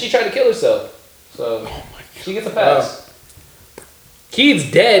 And she tried to kill herself, so she gets a pass.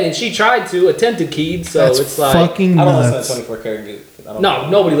 Keed's dead, and she tried to attempted Keed, so That's it's like fucking I don't listen nuts. to 24 Karat. I don't no,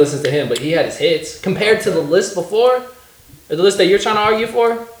 nobody listens to him, but he had his hits compared to the list before, or the list that you're trying to argue for.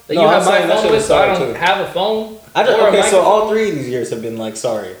 That No, you I'm have my saying that phone shit with, is so I sorry, don't too. have a phone. I just, or a okay, so microphone. all three of these years have been like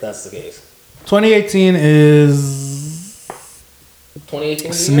sorry if that's the case. 2018 is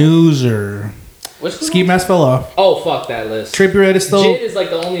 2018. Snoozer. Which Ski Mask fell off. Oh fuck that list. Trippie Redd is still. Jid is like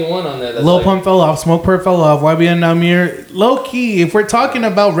the only one on there. That's Lil like, Pump fell off. Smoke Perp fell off. YBN Namir. Low key, if we're talking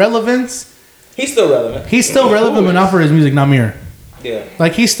about relevance, He's still relevant. he's still relevant, but not for his music. Namir. Yeah.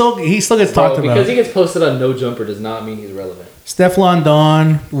 Like he still gets talked about. Because he gets posted on No Jumper does not mean he's relevant. Stefflon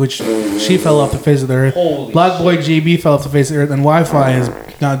Dawn, which she fell off the face of the earth. Holy Black Boy GB fell off the face of the earth, and Wi-Fi has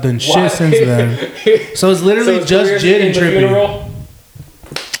not done Why? shit since then. So it's literally his just career's Jid in and the Trippy.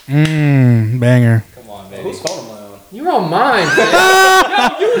 Mmm, banger. Come on, baby. Whose phone am I on? You're on mine,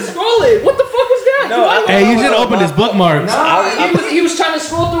 man. Yo, you were scrolling. What the fuck was that? No, I- Hey, you should open his bookmarks. He was trying to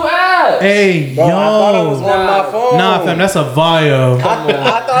scroll through apps. Hey, Bro, I thought I was yo. on my phone. Nah, fam, that's a bio. I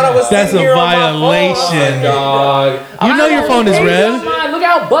thought I was That's sitting a here on my phone. violation. Dog. You know your phone is red. Look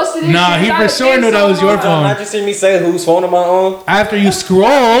how busted it is. Nah, he for sure knew that was your phone. Not just hear me say whose phone am I on? After you He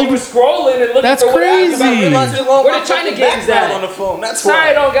scrolled, was scrolling and looking That's for what apps. crazy. I realized where the China games at? On the phone. That's Sorry,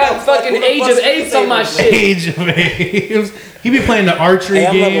 I don't got fucking Who the Age fuck of is Apes on my shit. Age of Apes. He be playing the archery Hey,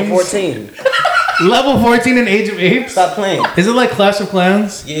 I'm games. level 14. Level 14 in Age of Apes? Stop playing. Is it like Clash of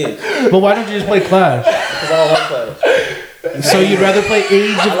Clans? Yeah, But why don't you just play Clash? because I don't like Clash. So you'd rather play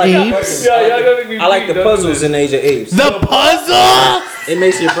Age of like the Apes? puzzles. Yo, y'all gonna make me I like the beat, puzzles in Age of Apes. The puzzle! It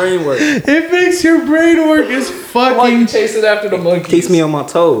makes your brain work. It makes your brain work as Why you fucking... chasing after the monkeys? Keeps me on my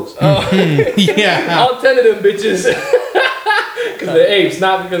toes. Yeah. All 10 of them bitches. Because the apes,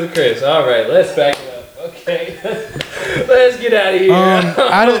 not because of Chris. All right, let's back it up. Okay. Let's get out of here.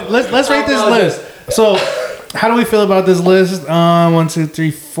 Let's rate this list. So, how do we feel about this list? 1, 2,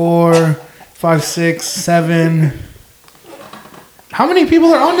 3, 4, 5, 6, 7. How many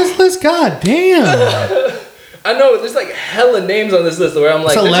people are on this list? God damn. I know, there's like hella names on this list where I'm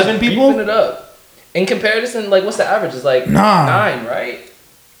like, It's they're 11 just people? beefing it up. In comparison, like, what's the average? It's like Nah. 9, right?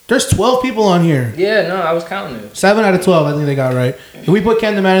 There's 12 people on here. Yeah, no, I was counting it. 7 out of 12, I think they got right. If we put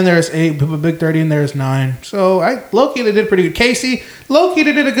Ken the Man in there, it's 8. We put Big 30 in there, it's 9. So, low-key, they did pretty good. Casey, low-key,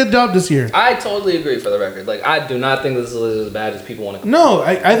 they did a good job this year. I totally agree for the record. Like, I do not think this list is as bad as people want to. No,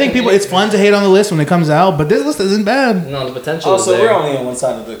 I think people, it's fun to hate on the list when it comes out, but this list isn't bad. No, the potential is Also, there. we're only on one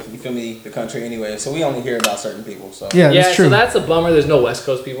side of the, you feel me, the country anyway, so we only hear about certain people. So Yeah, Yeah, that's true. so that's a bummer. There's no West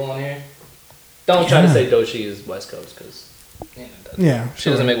Coast people on here. Don't try to Yeah. say Doechii is West Coast because Yeah, she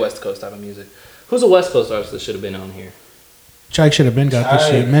sure. doesn't make West Coast type of music. Who's a West Coast artist that should have been on here? Chike should have been got this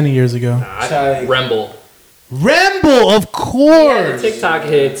Chike. shit many years ago. Nah, Remble. Remble, of Yeah, course. the TikTok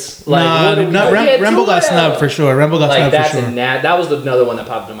hits. Like, Nah, what did we not do? Yeah, Remble got Joel. snubbed for sure. Remble got Like, snubbed that's for sure. that was another one that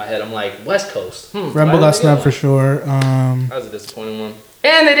popped in my head. I'm like, West Coast. Why Remble did got they snubbed go? for sure. That was a disappointing one.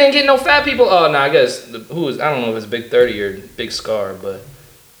 And they didn't get no fat people. Oh, no, I guess. Who was, I don't know if it's Big 30 or Big Scar, but.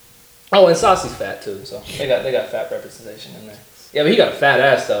 Oh, and Saucy's fat too, so they got fat representation in there. Yeah, but he got a fat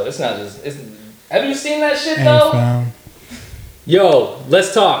ass though. It's not just. Have you seen that shit Hey, though? fam. Yo,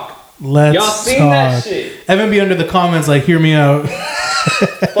 let's talk. Let's Y'all seen talk. that shit? Evan be under the comments like, hear me out.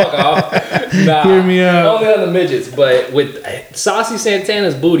 Fuck off. Nah, Hear me out. Only on the midgets, but with Saucy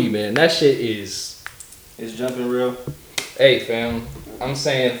Santana's booty, man, that shit is. it's jumping real. Hey, fam, I'm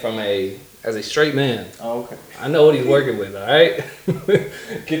saying as a straight man, Oh, okay. I know what he's working with. All right,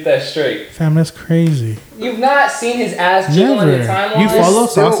 get that straight. Fam, that's crazy. You've not seen his ass jiggle on your Never. timeline? You follow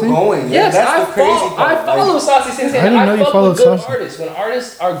Still Saucy? going. Yes, that's the crazy part. I follow Saucy Santana. I didn't know you fuck followed with good Saucy. artists. When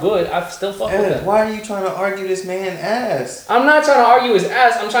artists are good, I still fuck with Ed, them. why are you trying to argue this man ass? I'm not trying to argue his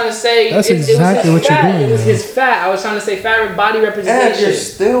ass. I'm trying to say That's it was exactly his what you're fat. doing, It was man. his fat. I was trying to say fat body Ed, representation. you're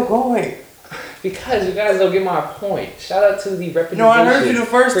still going. Because you guys don't get my point. Shout out to the representation No, I heard you the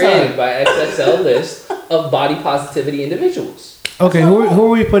first created time. by XXL list of body positivity individuals. Okay, who are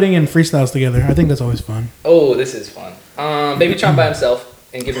we putting in freestyles together? I think that's always fun. Oh, this is fun. Baby Tron by himself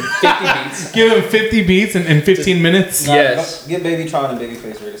and give him 50 beats. Give him 50 beats in 15 minutes. Nah, Yes. Get Baby Tron and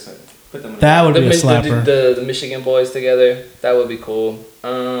Babyface ready to say. Put them in That would be a The, slapper. the Michigan boys together. That would be cool.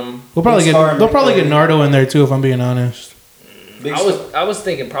 We'll probably Big Scar they'll probably get and Nardo in there too, if I'm being honest. Big I was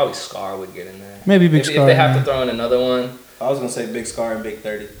thinking probably Scar would get in there. Maybe Big if Scar, they have yeah. to throw in another one. I was gonna say Big Scar and Big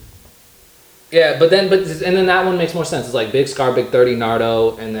 30. Yeah, but then that one makes more sense. It's like Big Scar, Big 30,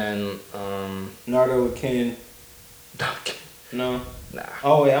 Nardo, and then Nardo with Ken. No. nah.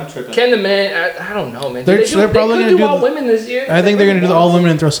 Oh wait, I'm tripping. Ken the Man, I don't know, man. They're They probably could gonna do all the- women this year. I think they're gonna do the all women.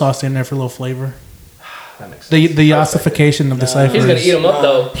 women and throw Saucy in there for a little flavor. That makes sense. The yassification of the ciphers. He's gonna eat them up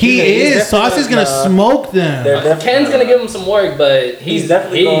though. He He's is. Saucy's gonna definitely smoke They're them. definitely Ken's gonna give him some work, but he's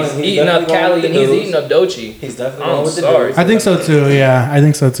definitely going- he's eating up definitely going Cali with and the he's dudes. eating up Doechii. He's definitely I'm going with the sorry. dudes. I think so too. Yeah, I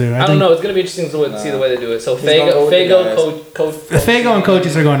think so too. I don't know. It's gonna be interesting to see the way they do it. So He's gonna go with the Fago, guys. Fago and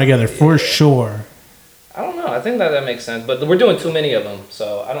Coaches are going together for sure. I don't know. I think that makes sense, but we're doing too many of them,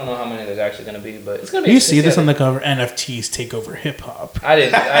 so I don't know how many there's actually gonna be. But it's gonna be. You interesting see this to on the cover. NFTs take over hip hop. I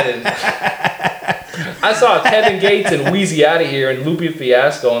didn't. I saw Kevin Gates and Wheezy Out of Here and Lupe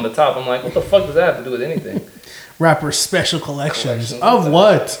Fiasco on the top. I'm like, what the fuck does that have to do with anything? rapper special collections of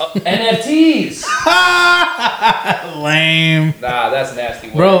what? NFTs. Lame. Nah, that's nasty.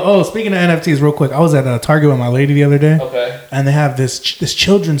 Word. Bro, oh, speaking of NFTs, real quick, I was at Target with my lady the other day, Okay. and they have this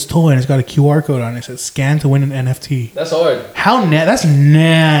children's toy, and it's got a QR code on it. It says "Scan to win an NFT." That's hard. That's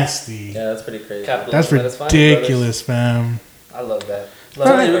nasty. Yeah, that's pretty crazy. Capitalism That's at its finest, brothers. ridiculous, fam. I love that. So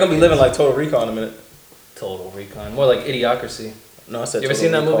we're gonna be living like Total Recall in a minute. Total Recon. More like Idiocracy. No, I said You ever Total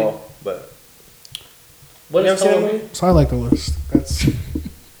seen that Recall, movie? But What You is ever seen Total that Recon? movie? So I like the list. That's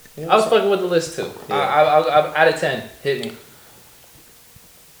I was fucking with the list too. Yeah. I out of 10. Hit me.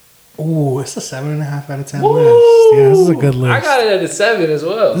 ooh, it's a 7.5 out of 10 Woo! list. Yeah, this is a good list. I got it at a 7 as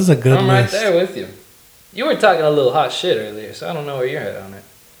well. This is a good I'm list. right there with you. You were talking a little hot shit earlier, so I don't know where you're at on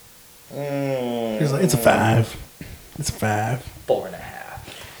it. He's like, it's a 5. It's a 5.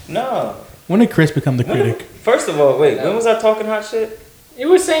 4.5. No. When did Chris become the critic? First of all, wait. When was I talking hot shit? You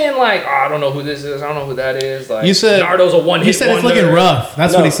were saying like, oh, I don't know who this is. I don't know who that is. Like, You said Nardo's a one hit. You said it's looking rough.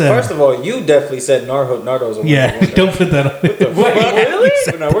 That's what he said. First of all, you definitely said Nardo's a Yeah, don't put that on. Wait,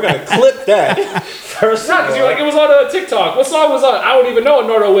 really? No, we're gonna clip that. First Not of because you're all, like, it was on TikTok. What song was on? I don't even know a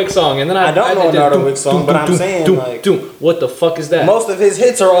Nardo Wick song. And then I don't know a did Nardo doom, Wick song, doom, but doom, I'm doom, saying, doom, like- doom. What the fuck is that? most of his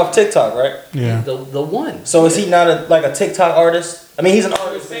hits are off TikTok, right? Yeah. The one. So is he not a TikTok artist? I mean, he's an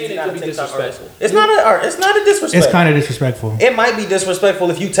artist. saying He's it not could a be TikTok disrespectful. artist. It's not an art. It's not a disrespect. It's kind of disrespectful. It might be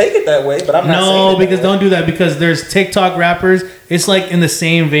disrespectful if you take it that way, but I'm not saying No, it because that way. don't do that because there's TikTok rappers. It's like in the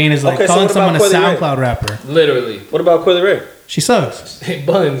same vein as like Okay, so calling what about someone a Coily Ray? SoundCloud rapper. Literally. What about Coily Ray? She sucks. Hey,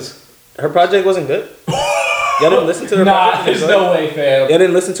 Buns. Her project wasn't good. Y'all didn't listen to her Nah, project? there's and enjoy no way, fam. it? Y'all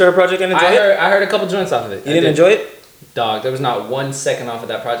didn't listen to her project and enjoy I it? heard a couple joints off of it. You didn't enjoy it? Dog, there was not 1 second off of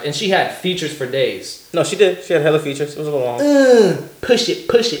that project. And she had features for days. No, she did. She had hella features. It was a little long. Push it,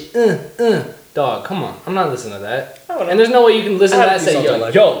 Dog, come on. I'm not listening to that. I don't know. And there's no way you can listen I to had that to and do say,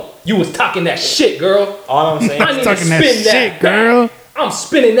 something yo, like you was talking that shit, girl. All I'm saying I need to Talking spin that that shit, back. girl. I'm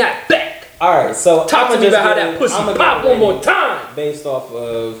spinning that back. Alright, so Talk to I'ma me just about how get that it- pussy I'ma pop get one more ready time. based off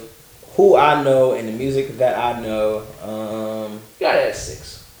of who I know and the music that I know. You got it at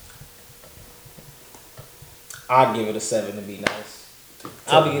 6. I'd give it a 7 to be nice.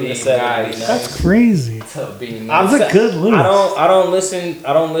 I'll be giving it a 7 to be nice. nice. That's crazy. To be I'm nice. That's a sa- good list. I don't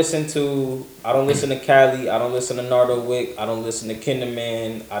listen to Cali. I don't listen to Nardo Wick. I don't listen to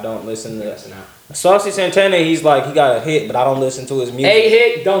Kinderman. I don't listen to Yes, now. Saucy Santana. He got a hit, but I don't listen to his music. A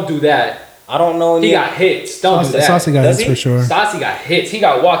hit, don't do that. I don't know any. He got hits. Don't do that. Saucy got Does hits he? for sure. Stassi got hits. He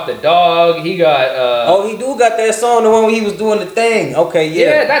got Walk the Dog. He got Oh, he do got that song, the one where he was doing the thing. Okay,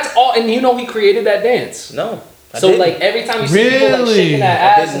 yeah, yeah. that's all. And you know he created that dance. No. I So didn't. like every time you see people like Really? shaking I that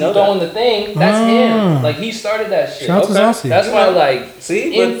ass didn't and know throwing the thing, that's Ah. him. Like he started that shit. Shout out to Saucy. That's why like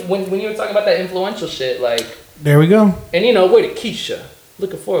See, when you were talking about that influential shit, like There we go. and you know where did Keisha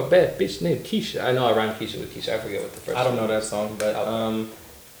looking for a bad bitch named Keisha. I know I rhymed Keisha with Keisha. I forget what the first. I don't one know was. that song, but Oh.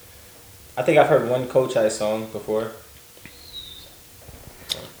 I think I've heard one Coach Ice song before.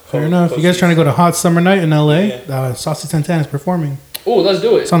 Fair enough. You guys trying to go to Hot Summer Night in LA? Saucy Santana is performing. Ooh, let's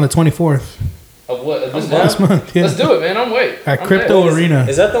do it. It's on the 24th Of what? Of this down. this month? month. Yeah. Let's do it, man. I'm wait. At I'm Crypto there. Arena.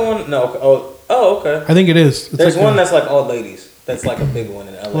 Is that the one? No. Oh, okay. I think it is. It's There's like one a- that's like all ladies. That's like a big one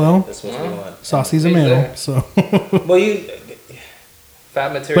in LA. Well, that's supposed to be one. Saucy's a He's male, there. so. Well, you.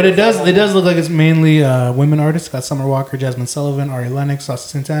 Fat material. But it does look like it's mainly women artists. Got Summer Walker, Jasmine Sullivan, Ari Lennox, Saucy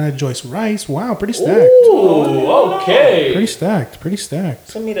Santana, Joyce Rice. Wow, pretty stacked. Ooh, okay. Pretty stacked. Pretty stacked.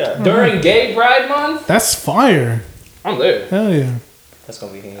 Send me that. During Gay Pride Month, That's fire. I'm there. Hell yeah. That's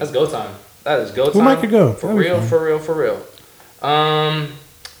gonna be him. That's go time. That is go time. We might could go. For That'd be real, fun. for real.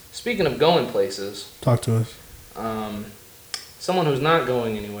 Speaking of going places, Talk to us. someone who's not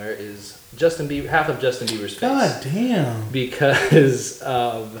going anywhere is Justin Bieber. Half of Justin Bieber's face. God damn. Because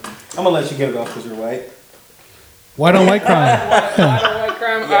of I'm gonna let you get it off because you're white. White on white crime. white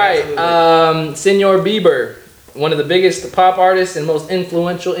crime. All right, Senor Bieber, one of the biggest pop artists and most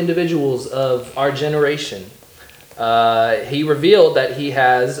influential individuals of our generation. He revealed that he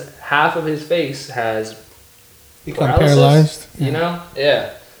has half of his face has Become paralysis, paralyzed. You know?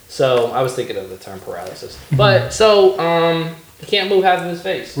 Yeah. So I was thinking of the term paralysis. But so he can't move half of his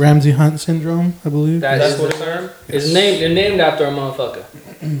face. Ramsey Hunt syndrome, I believe. That's what the term. It's named after a motherfucker.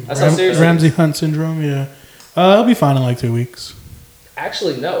 That's how serious. it is. Ramsey Hunt syndrome, yeah. He'll be fine in like 2 weeks.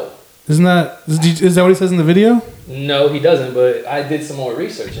 Actually, no. Is that what he says in the video? No, he doesn't. But I did some more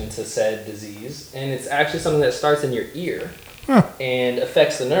research into said disease, and it's actually something that starts in your ear Huh. and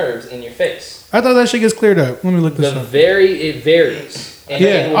affects the nerves in your face. I thought that shit gets cleared up. Let me look this up. It varies. And Yeah,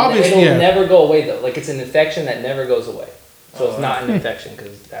 it'll obviously, yeah. never go away though. Like it's an infection that never goes away. So it's not an infection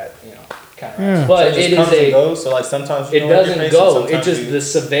because that cataracts. Yeah. But So it just comes is and a. goes? So like sometimes you It don't have your doesn't face and go. It sometimes just you- the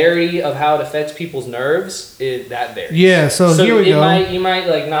severity of how it affects people's nerves. That varies. Yeah, so here we go. You might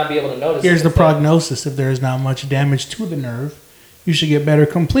like not be able to notice. Here's it the until- prognosis. If there is not much damage to the nerve, you should get better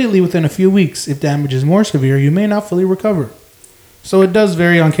completely within a few weeks. If damage is more severe, you may not fully recover. So it does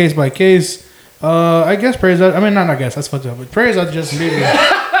vary on case by case. I guess prayers out. I mean, not I guess. That's fucked up. But prayers out to Justin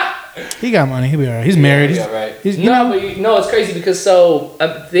Bieber. He got money. He'll be all right. He's married. Yeah, right. He's, you no, know, but it's crazy because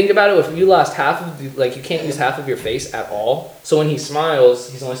think about it. If you lost half of you can't use half of your face at all. So when he smiles,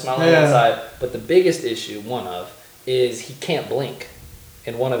 he's only smiling on one side. But the biggest issue, is he can't blink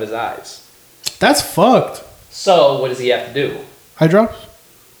in one of his eyes. that's fucked. So what does he have to do? Eye drops?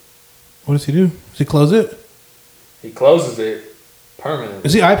 What does he do? Does he close it? He closes it permanently.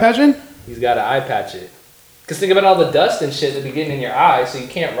 Is he eye patching? He's got to eye patch it. Because think about all the dust and shit that be getting in your eye, so you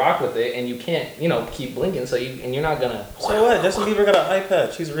can't rock with it, and you can't, keep blinking, and you're not gonna. So what? Justin Bieber got an eye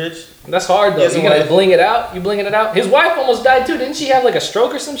patch. He's rich. That's hard though. He has a You gotta wife. bling it out. You blinging it out. His wife almost died too. Didn't she have like a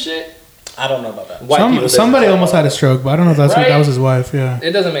stroke or some shit? I don't know about that. White people Somebody doesn't- almost had a stroke, but I don't know if that's Right? that was his wife. Yeah.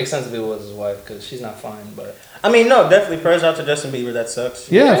 It doesn't make sense if it was his wife because she's not fine. But I mean, no, definitely prayers out to Justin Bieber. That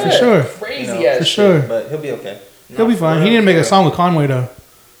sucks. Yeah, for sure. Crazy You know, ass For shit. sure. But he'll be okay. He'll be fine. He didn't make a song with Conway though.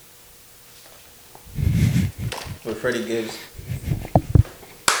 With Freddie Gibbs.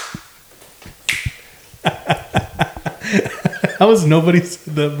 How was nobody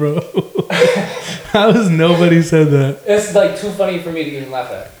said that, bro? How was nobody said that? It's like too funny for me to even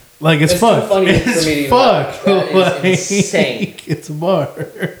laugh at. Like it's It's too fuck. funny for It's me to even fuck. laugh. That is insane. It's a bar.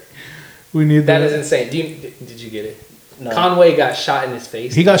 We need That that. is insane. Did you get it? No. Conway got shot in his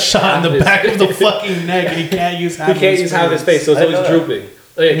face. He got shot in the His- back of the fucking neck, and he can't use half. He can't use half of his face, so it's I always know that. drooping.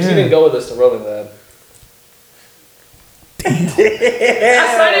 Oh, yeah, because he Yeah. didn't go with us to Rolling Lab. I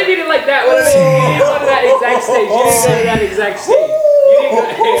didn't mean it like that. You didn't go to that exact stage. You didn't go to that exact stage. You didn't go,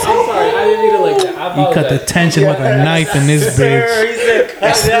 hey, I'm sorry. I didn't mean it like that. I You cut the apologize. tension like a knife in this bitch. He said,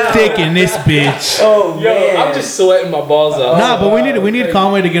 It's thick in this bitch. Oh, Yo, man. I'm just sweating my balls off. Nah, but we need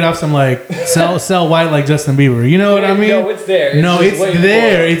Conway to get off some like sell white like Justin Bieber. You know what I mean? No, it's there. No, just it's waiting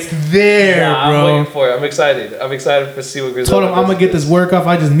there. for it. It's there, Nah, I'm bro. waiting for it. I'm excited. I'm excited to see what Griselda Told him I'm does gonna get with this work off.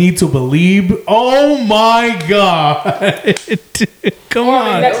 I just need to believe. Oh my god! Come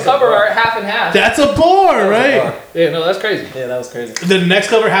on, Next cover art, half and half. that's a bar, right? Yeah, no, that's crazy. Yeah, that was crazy. The next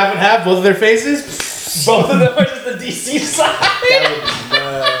cover, half and half, both of their faces. Both of them are just the DC side.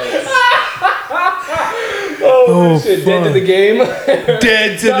 Oh, Shit, dead to fuck. the game.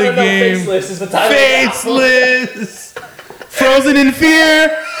 Dead to the game. Faceless is the title. Faceless. Frozen in fear.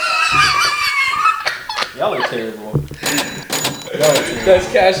 Y'all are terrible.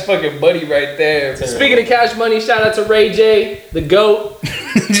 That's Cash fucking Money right there. Speaking of Cash Money, shout out to Ray J, the GOAT.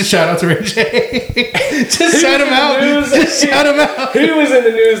 Just shout out to Ray J. Just He shout was him in the out. news. Just shout him out. He was in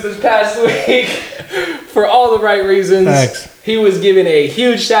the news this past week for all the right reasons. Facts. He was giving a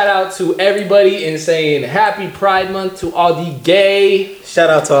huge shout out to everybody and saying Happy Pride Month to all the gay. Shout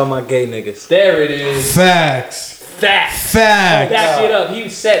out to all my gay niggas. There it is. Facts. Facts. Facts. Back it up. He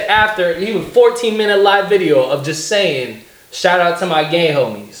said he was 14-minute live video of just saying, shout out to my gay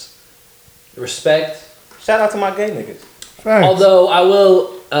homies. Respect. Shout out to my gay niggas. Facts. Although I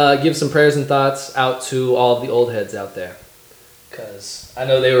will give some prayers and thoughts out to all of the old heads out there. Because I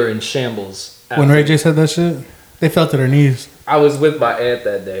know they were in shambles. When Ray J said that shit, they fell to their knees. I was with my aunt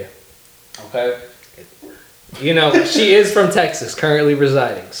that day. Okay? You know, she is from Texas, currently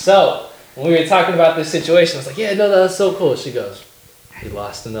residing. So, when we were talking about this situation, I was like, yeah, no, that's so cool. She goes, we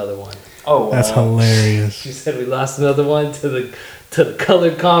lost another one. Oh, wow. That's hilarious. She said we lost another one to the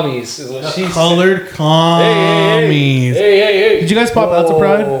colored commies, is what she Colored said. commies. Hey. Did you guys pop out to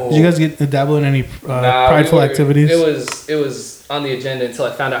Pride? Whoa. Did you guys get dabble in any Nah, prideful we were- activities? It was on the agenda until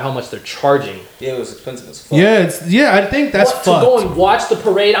I found out how much they're charging. Yeah, it was expensive as fuck. Yeah, I think that's What, to go fucked. and watch the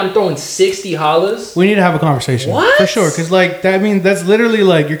parade, I'm throwing 60 hollers. We need to have a conversation What? for sure, because like that, I mean, that's literally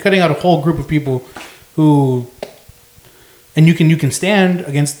like you're cutting out a whole group of people who, and you can stand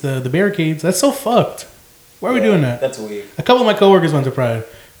against the barricades. That's so fucked. Why are we doing that? That's weird. A couple of my coworkers went to Pride.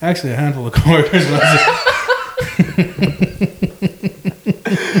 Actually, a handful of coworkers went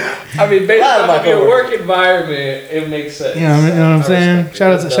I mean, based Lot of my on your coworkers. work environment, it makes sense. you know what I'm I saying? respect it.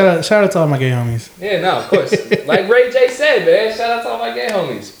 Shout That's dope. out to all my gay homies. Yeah, no, of course. Like Ray J said, man, shout out to all my gay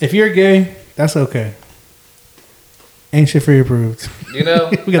homies. If you're gay, that's okay. Ain't shit free approved. You know?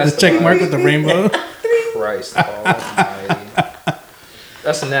 We got That's this check the mark with the rainbow. Christ almighty.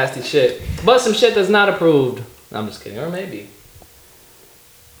 That's some nasty shit. But some shit that's not approved. I'm just kidding. Or maybe.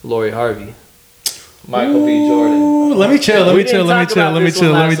 Lori Harvey. Michael B. Jordan. Ooh, let me chill. Let We me chill. didn't Let me talk chill. about Let me this one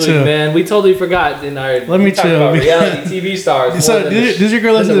chill. Let me last chill. week, man. We totally forgot in our. Let me we talked chill. about reality TV stars. So, more than does your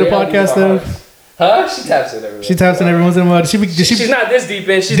girl than listen to the reality podcast though? stars. Huh? She taps it every. She taps in every once in a while. Did she? She's not this deep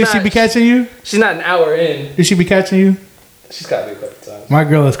in. Did she be catching you? She's not an hour in. Did she be catching you? She's got me a couple times. My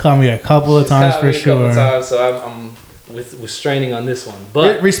girl has caught me a couple of She's times caught for me a couple sure. times, so I'm with straining on this one.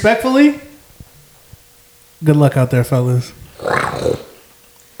 But Respectfully, good luck out there, fellas.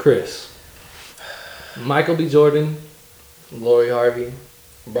 Chris, Michael B. Jordan, Lori Harvey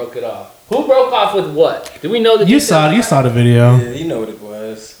broke it off. Who broke off with what? Do we know that You saw the video. Yeah, you know what it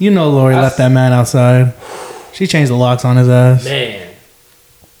was. You know Lori left that man outside. She changed the locks on his ass. Man.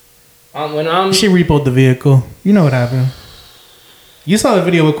 When I'm She repoed the vehicle. You know what happened. You saw the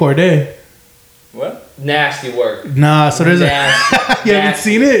video with Corday. What? nasty work. Nah, so there's Nasty, you haven't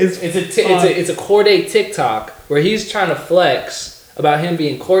nasty. seen it? It's a Corday TikTok where he's trying to flex about him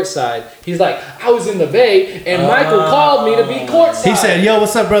being courtside. He's like, I was in the Bay and Michael called me to be courtside. He said, "Yo,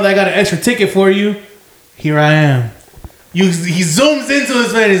 what's up, brother? I got an extra ticket for you. Here I am." He zooms into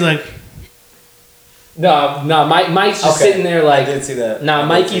his face. He's like, No, Mike's just sitting there like. I did see that. Nah,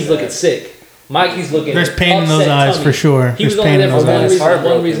 Mikey's looking sick. Mikey's looking. "There's pain in those upset eyes tummy. for sure. He was There's only pain there in for those eyes."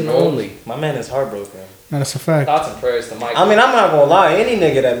 one reason bro. only. My man is heartbroken. No, that's a fact. Thoughts and prayers to Mike. I mean, I'm not gonna lie. Any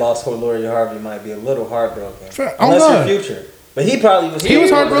nigga that lost for Lori Harvey might be a little heartbroken. I'm Unless not. you're Future. But he probably was. He was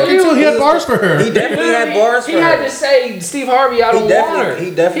heartbroken too. He had bars for her. He definitely had bars for He her. had to say, Steve Harvey, I don't want her.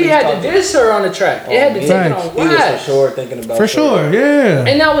 he definitely He had talked to diss her on the track. It had to take it Facts. on He was for blast. sure thinking about For sure, yeah.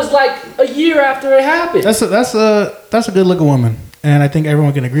 And that was like a year after it happened. That's a good looking woman, and I think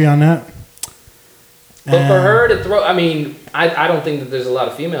everyone can agree on that. But for her to throw, I mean, I don't think that there's a lot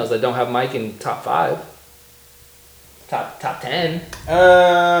of females that don't have Mike in top 5. Top 10.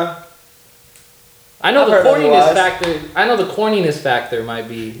 I know I've the heard corniness otherwise. factor. I know the corniness factor might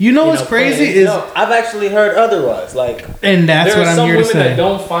be. You know what's crazy playing. is, No, I've actually heard otherwise. Like, and that's there what are I'm some here to women say. that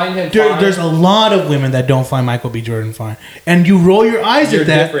don't find him. There's a lot of women that don't find Michael B. Jordan fine, and you roll your eyes You're at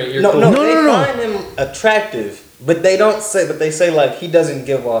that. different. You're no, cool. no, No, they no, no. find him attractive, but they don't say. But they say like he doesn't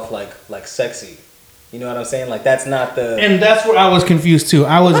give off like sexy. You know what I'm saying? Like that's not the. And that's where I was confused too.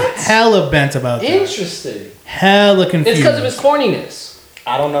 I was hella bent about that. Interesting. Hella confused. It's because of his corniness.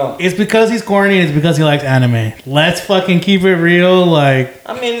 I don't know. It's because he's corny. And it's because he likes anime. Let's fucking keep it real. Like,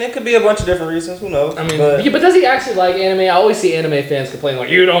 I mean, it could be a bunch of different reasons. Who knows? I mean, but but does he actually like anime? I always see anime fans complain like,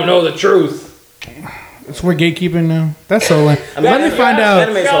 "You don't know the truth." it's we're gatekeeping now. That's so lame. I mean, Let me find out.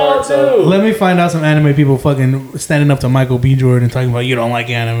 Anime's hard, so Dude. Let me find out some anime people fucking standing up to Michael B. Jordan talking about you don't like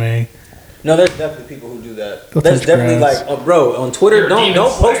anime. no, there's definitely people who do that. Go There's touch definitely grass. like, bro, on Twitter, You're a don't demon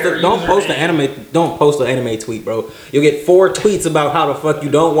post slayer, a, don't post an anime tweet, bro. You'll get 4 tweets about how the fuck you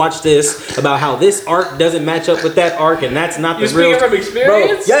don't watch this, about how this arc doesn't match up with that arc, and that's not You the real. speaking from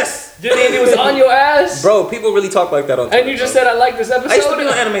experience? Bro, yes. Did he was on your ass? Bro, people really talk like that on Twitter. And you just said I like this episode. I used to be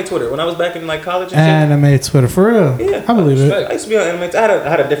on anime Twitter when I was back in like college and Anime Twitter for real. Yeah. I believe it. shit. I used to be on anime. I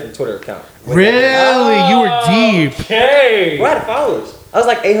had a different Twitter account. Really, you were deep. Okay. Well, I had followers. I was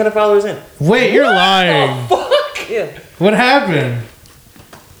like 800 followers in. Wait, you're lying. Yeah, What happened?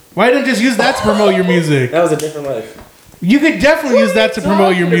 Why didn't you just use that to promote your music? that was a different life. You could definitely use that to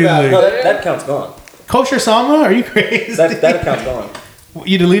promote your talking about? music. No, that account's gone. Kosher Sama, are you crazy? That account's gone.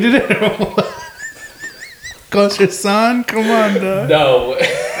 You deleted it? Kosher San, come on, dog. No.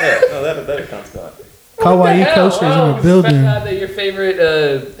 Yeah, no, that account's gone. Kawaii Hell, Kosher is wow, in the building. I found that your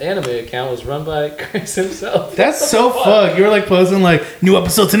favorite anime account was run by Chris himself. That's so fuck. You were like posting like new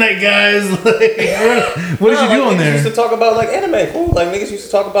episode tonight, guys. Like, what did you do on Niggas used to there? talk about like anime, fool. Like niggas used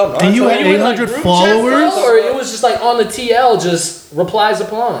to talk about Naruto. And you had You in, like, 800 group chats, followers? bro, or it was just like on the TL, just replies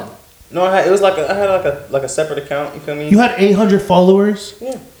upon. No, it was like I had like a separate account. You feel me? You had 800 followers?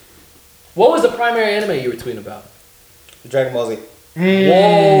 Yeah. What was the primary anime you were tweeting about? Dragon Ball Z.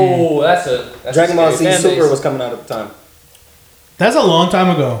 Whoa, that's Dragon a Ball scary Z fan Super base. was coming out at the time. That's a long time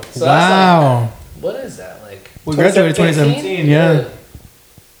ago. So that's wow. What is that like? We graduated 2017, yeah.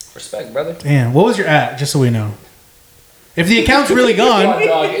 Respect, brother. Damn, what was your at, just so we know? If the account's really Come on, gone,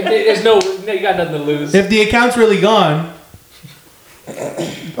 dog. There's no, you got nothing to lose. if the account's really gone,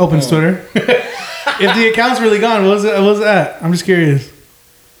 opens Twitter. If the account's really gone, what was it at? I'm just curious.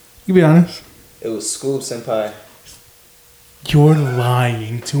 You be honest. It was Scoob Senpai. You're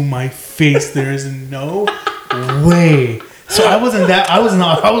lying to my face. There is no way. So I wasn't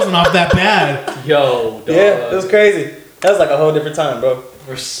off that bad. Yo, dog. Yeah, it was crazy. That was like a whole different time, bro.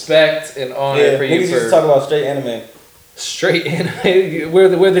 Respect and honor Yeah, for niggas you used to for talk about straight anime. straight anime. Where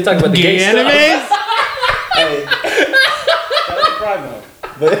they talk about the gay, Gay stuff. anime? Hey, that was a Pride Month.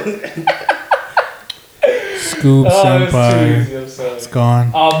 But Scoop Oh, it's too Senpai. easy. I'm sorry. It's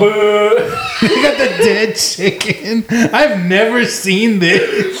gone. Oh, boo! You got the dead chicken. I've never seen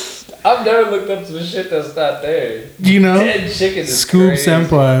this. I've never looked up some shit that's not there. You know? Dead chicken is Scoop crazy.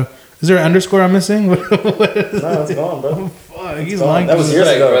 Senpai. Is there an underscore I'm missing? What is No, it's gone, bro. fuck? He's gone. lying. That was to years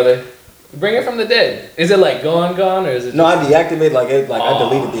me. Like, ago. brother. Bring it from the dead. Is it like gone, or is it? No, I deactivated like it. Like I Aw.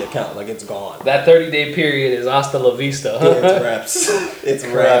 deleted the account. Like it's gone. That 30-day period is hasta la vista. Yeah, it's raps. It's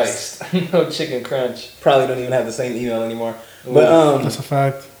raps. Christ. No chicken crunch. Probably don't even have the same email anymore. But That's a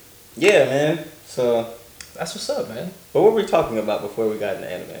fact. yeah, man. So, That's what's up, man. what were we talking about before we got into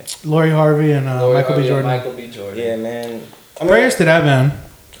anime? Lori Harvey and Lori Michael Harvey B. and Jordan. Michael B. Jordan. Yeah, man. I mean, Prayers to that man.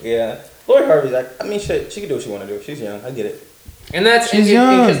 yeah. Lori Harvey's like, I mean, shit. She can do what she want to do. She's young. I get it. And that's She's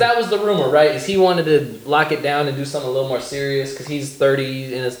young. because that was the rumor, right? Is he wanted to lock it down and do something a little more serious because he's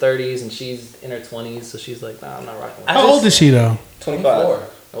 30 in his 30s and she's in her 20s, so she's like, nah, I'm not rocking with How old is she though? 25. 24.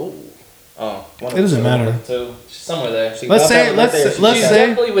 Oh, Oh, It doesn't matter. so she's somewhere there. She Let's about to say- have a let's birthday, say- she let's She's can. say-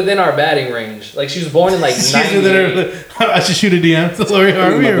 definitely within our batting range. Like she was born in like She's 98. I should shoot a DM to Lori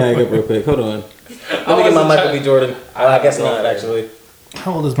Let me Harvey. get my Or bag up real quick. Hold on. Let me get my wasn't Michael trying- B. Jordan. I guess not, Okay. actually.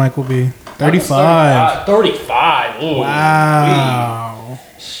 how old is Michael B? 35. 35. Ooh, Wow.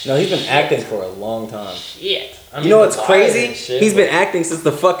 No, he's been acting for a long time. Shit. I You mean, know what's the crazy? and shit, He's but- been acting since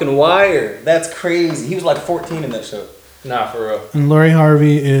the fucking Wire. That's crazy. He was like 14 in that show. Nah, for real. And Lori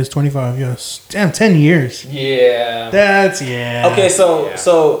Harvey is 25. Yes. Damn, 10 years. Yeah. That's yeah. Okay, so Yeah.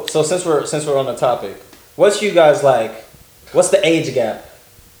 so since we're on the topic, what's you guys like? What's the age gap?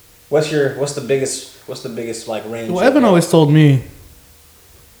 What's the biggest like range? Well, Evan always told me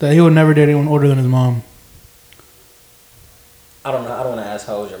that he would never date anyone older than his mom. I don't know. I don't want to ask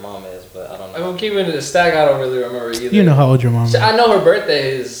how old your mom is, but I don't know. I'm keeping it a stack. I don't really remember either. You know how old your mom is. I know her birthday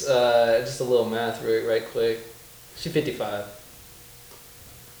is just a little math right quick. She's 55.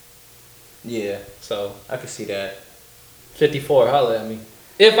 Yeah, So I can see that. 54. Holla at me.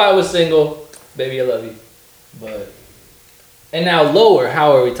 If I was single, baby, I love you. But and now lower.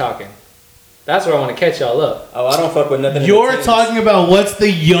 How are we talking? That's where I want to catch y'all up. Oh, I don't fuck with nothing. in the You're teens. talking about what's the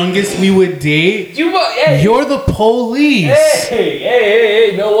youngest we would date? Hey, You're the police.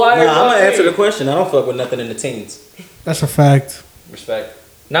 hey, no wire. Nah, I'm gonna no answer the fee. question. I don't fuck with nothing in the teens. That's a fact. Respect.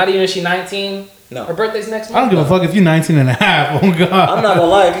 Not even if she 19. No. Her birthday's next month. I don't give a fuck if you're 19 and a half. Oh, God. I'm not gonna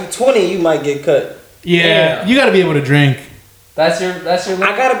lie. If you 20, you might get cut. Yeah, Yeah. you got to be able to drink. That's your.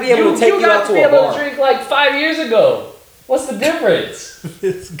 I gotta be able to take you out to be a able bar. to drink like 5 years ago. What's the difference?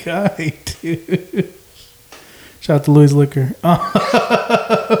 This guy, dude. Shout out to Louis Liquor.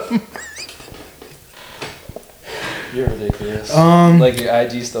 You're ridiculous. Like your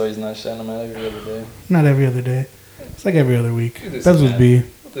IG stories not shining out every other day. not every other day. It's like every other week. You do That's some what math. B.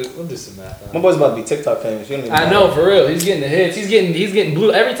 We'll do some math. My boy's about to be TikTok famous. You don't even I know for real. He's getting the hits. He's getting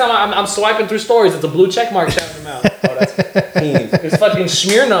blue. Every time I'm swiping through stories, it's a blue check mark shouting him out. Oh, that's fiend. It's fucking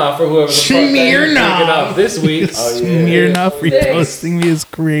Smirnoff or whoever the fuck that he's Smirnoff. drinking off this week. Oh, yeah. Smirnoff Thanks. reposting me is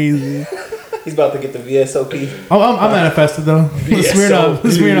crazy. He's about to get the VSOP. Oh, I'm manifested though. Smirnoff,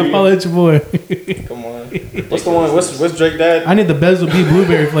 Smirnoff, holla at your boy. Come on. What's the one? What's Drake dad? I need the Bezel B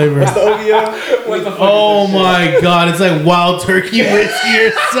blueberry flavor. The OVO? What the fuck? Oh my god, it's like wild turkey whiskey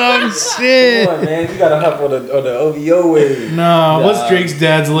or some shit. Come on, man. You gotta hop on the OVO wave. No, what's Drake's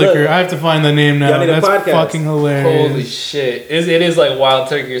dad's liquor? Look. I have to find the name now. Y'all need a That's podcast. fucking hilarious. Holy shit! It is like Wild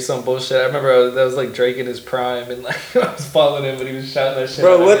Turkey or some bullshit. I remember that was like Drake in his prime, and like I was following him when he was shouting that shit.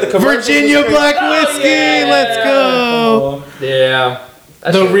 Bro, out. what the commercial Virginia was Black Oh, Whiskey, yeah. let's go. Yeah,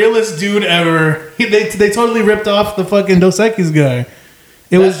 that The shit- realest dude ever. They totally ripped off the fucking Dos Equis guy.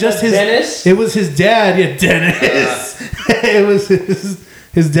 It was That's just his. Dennis? It was his dad. Yeah, Dennis. it was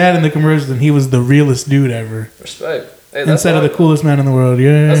his dad in the commercials, and he was the realest dude ever. Respect. Hey, that's Instead of the hard. coolest man in the world.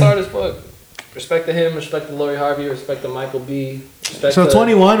 Yeah. That's hard as fuck. Respect to him. Respect to Lori Harvey. Respect to Michael B. Respect So to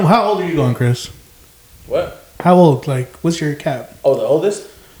 21. How old are you going, Chris? What? How old? Like, what's your cap? Oh, the oldest?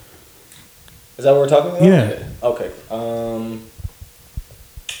 Is that what we're talking about? Yeah. Okay.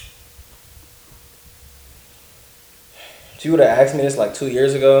 If you would have asked me this like 2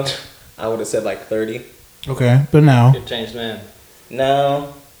 years ago, I would have said like 30. Okay, but now. You're a changed man.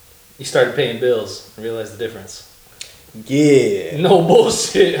 Now, You started paying bills and realized the difference. yeah. No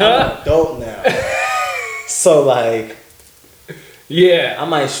bullshit, I'm huh? an adult now. So like, Yeah. I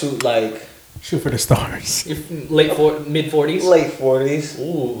might shoot like Shoot for the stars. You're mid 40s. late 40s.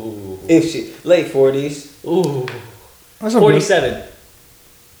 Ooh. If she late 40s. Ooh. That's a 47.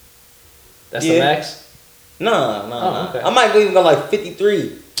 That's the Yeah. max. Nah. okay. I might even go like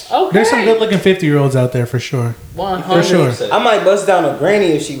 53. Okay. There's some good-looking 50-year-olds out there for sure. 100%. sure. I might bust down a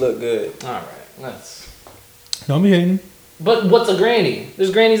granny if she look good. All right. Let's. Don't be hating. But what's a granny?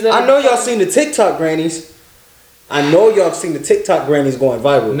 There's grannies that. I know y'all seen the TikTok grannies. I know y'all seen the TikTok grannies going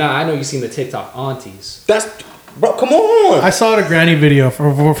viral. Nah, I know you seen the TikTok aunties. That's bro. Come on. I saw the granny video for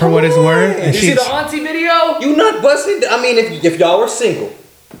what it's worth. And You see the auntie video? You not busting. I mean, if y'all were single,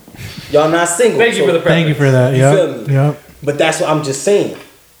 y'all not single. Thank you for the preference. Thank you for that. You feel Yep. me? Yep. But that's what I'm just saying.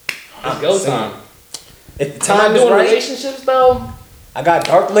 It's go time. If the Am I time is doing right, relationships though? I got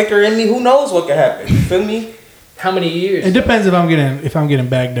dark liquor in me. Who knows what could happen? You feel me? How many years? It depends if I'm getting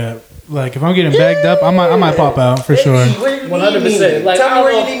bagged up. Like if I'm getting bagged up, I might pop out for sure. Where you 100%. need me? Like, Tell I me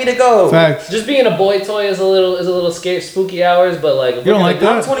where don't you need me to go. Facts. Just being a boy toy is a little scary, spooky hours, but like if You don't we're like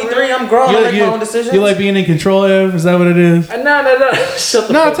gonna that? I'm 23. I'm grown. I make my own decisions. You like being in control of? Is that what it is? No. Shut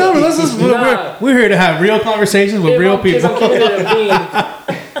the No, fuck tell up. me. Let's just Nah. we're here to have real conversations with real If I'm people. committed to being,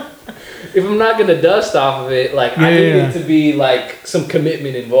 if I'm not gonna dust off of it, like I need it to be like some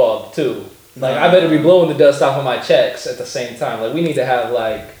commitment involved too. Like I better be blowing the dust off of my checks at the same time. Like we need to have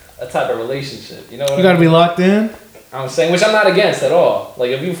like a type of relationship. You know what You gotta be locked in. I'm saying, which I'm not against at all.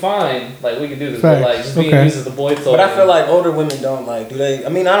 Like if you find, like we can do this, Facts. but like just being Okay. used as the boy toy. But I feel like older women don't like. Do they? I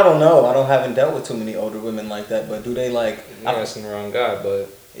mean, I don't know. Haven't dealt with too many older women like that. But do they like? I'm asking the wrong guy, but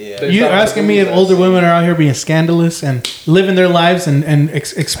Yeah. There's You're not asking me if movies I've older seen. women are out here being scandalous and living their lives and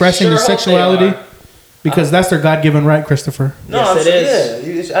expressing Sure their hope they sexuality? are. Because that's their God-given right, Christopher. No, Yes, I'm it saying,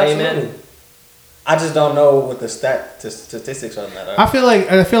 is. Yeah, absolutely. Amen. I just don't know what the statistics on that are. I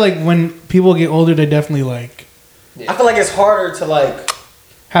feel like when people get older, they definitely like I feel like it's harder to like.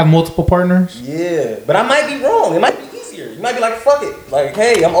 have multiple partners. Yeah, but I might be wrong. It might be easier. You might be like, fuck it. Like,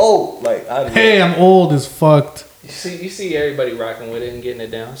 hey, I'm old. Like, Hey, I'm old as fucked. you see everybody rocking with it and getting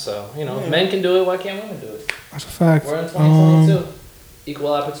it down. So you know, if men can do it, why can't women do it? That's a fact. We're in 2022.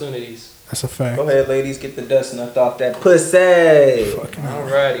 Equal opportunities. That's a fact. Go ahead, ladies, get the dust knocked off that pussy.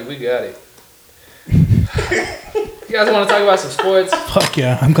 Alrighty, we got it. You guys want to talk about some sports? Talk Fuck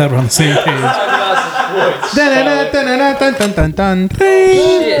yeah, I'm glad we're on the same page. about some sports. Shit.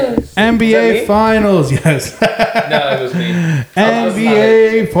 Shit. NBA Finals, yes. No, it was me.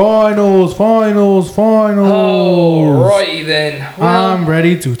 NBA Finals. Alrighty then. I'm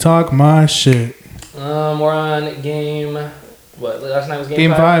ready to talk my shit. We're on game. What? Last night was Game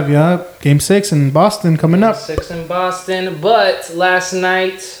 5, yup. Game 6 in Boston coming up. 6 in Boston, but last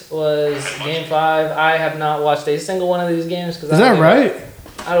night was game 5. I have not watched a single one of these games because Is that right?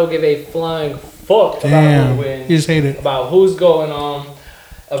 I don't give a flying fuck about Damn. who wins, You just hate it. about who's going on,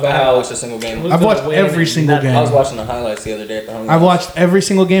 I haven't about watched a single game. who's I've gonna watched win every and single not- game. I was watching the highlights the other day at the home. I've watched every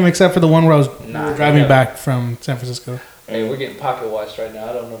single game except for the one where I was driving yeah. back from San Francisco. Hey, we're getting pocket watched right now.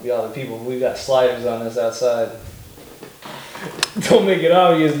 I don't know if y'all the people. We got sliders on us outside. Don't make it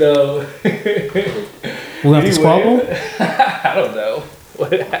obvious though. We'll have to squabble? I don't know.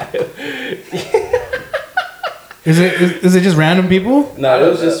 What happened? Is it just random people? No, it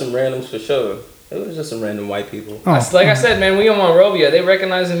was just some randoms for sure. It was just some random white people. Oh. Like I said, man, we on Monrovia. They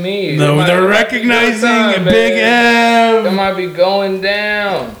recognizing me. No, It might- they're it might be recognizing go time, Big man. It M. might be going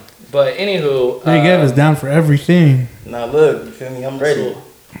down. But anywho, Big M is down for everything. Now look, you feel me? I'm ready.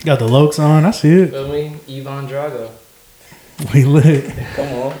 Got the Lokes on. I see it. Feel me? Ivan Drago. We lit. Come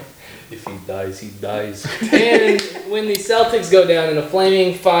on. If he dies, he dies. And when the Celtics go down in a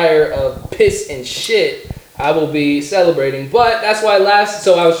flaming fire of piss and shit, I will be celebrating. But that's why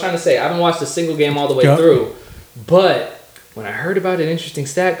so I was trying to say, I haven't watched a single game all the way Yep. through. But when I heard about an interesting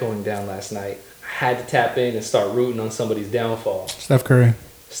stat going down last night, I had to tap in and start rooting on somebody's downfall. Steph Curry.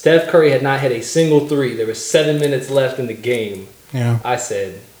 Steph Curry had not hit a single three. There was 7 minutes left in the game. Yeah. I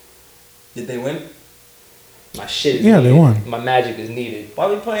said, Did they win? my shit is Yeah, needed. they won. My magic is needed. Why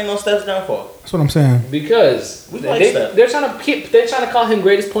we playing on Steph's downfall? That's what I'm saying. Because We like Steph. they're trying to call him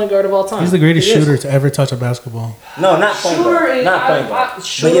greatest point guard of all time. He's the greatest He is. shooter to ever touch a basketball. No, not point Shooter guard. is Not point guard. But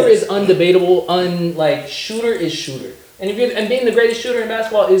shooter yes. is undebatable. Shooter is shooter. And being the greatest shooter in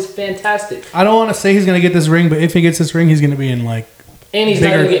basketball is fantastic. I don't want to say he's gonna get this ring, but if he gets this ring, he's gonna be in like And he's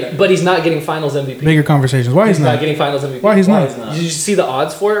Bigger- not even but he's not getting Finals MVP. bigger conversations. Why he's He's not not? getting Finals MVP. Why he's Why not? he's not? Did you see the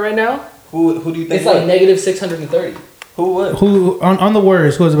odds for it right now? Who do you think? It's like won? negative 630. Who would? Who on the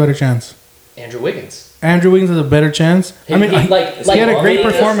Warriors? Who has a better chance? Andrew Wiggins. Andrew Wiggins has a better chance. I mean, he had a great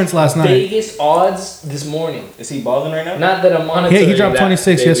Vegas- performance last night. Vegas odds this morning. Is he balling right now? Not that I'm monitoring. Yeah, he dropped that,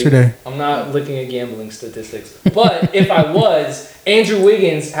 26 baby. yesterday. I'm not looking at gambling statistics. But if I was, Andrew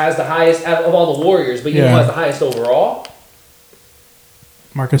Wiggins has the highest of all the Warriors, but you know who Yeah. has the highest overall?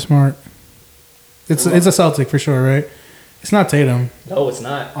 Marcus Smart. It's a Celtic for sure, right? It's not Tatum No, it's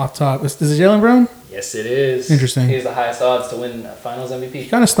not. off top. Is it Jalen Brown? Yes, it is. Interesting. He has the highest odds to win Finals MVP. He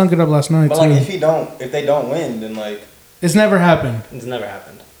kind of stunk it up last night But too. like, if they don't win, then like, It's never happened. It's never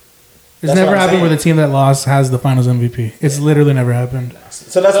happened. It's That's never what I'm happened saying. where the team that lost has the Finals MVP. It's literally never happened.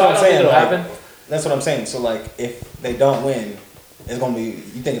 so that's So what I I'm don't think saying. it'll Like, happen. That's what I'm saying. So like, if they don't win, it's gonna be.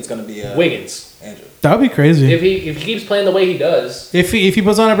 You think it's gonna be Wiggins. Andrew? That would be crazy. If he keeps playing the way he does, If he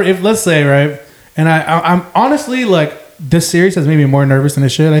puts on if let's say right, and I'm honestly like this series has made me more nervous than it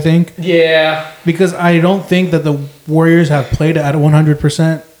should. I think yeah, because I don't think that the Warriors have played at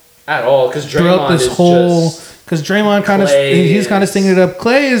 100% at all. Because throughout Draymond this is whole. just Because Draymond kind of Clay he's kind of is- stinging it up.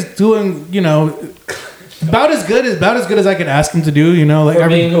 Clay is doing about as good as I could ask him to do. Like for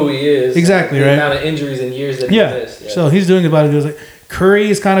being who he is. Exactly, the right. amount of injuries and years that he yeah. missed. So he's doing about as good as like Curry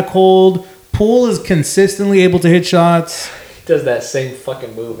is kind of cold. Poole is consistently able to hit shots. he does that same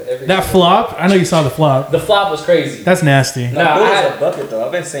fucking move every. That flop, I know you saw the flop. The flop was crazy. That's nasty. No, Nah, Bull's I- a bucket though.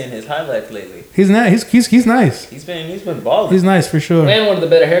 I've been seeing his highlights lately. He's nice. He's nice. He's been balling. He's nice for sure. And one of the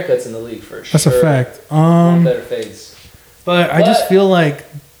better haircuts in the league for sure. That's a fact. One better fades. But I just feel like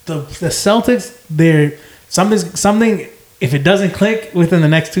the Celtics, they're something. If it doesn't click within the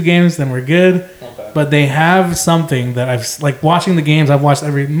next 2 games, then we're good. Okay. But they have something that I've like watching the games. I've watched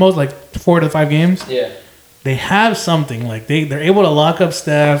most like 4 to 5 games. Yeah. They have something like they're able to lock up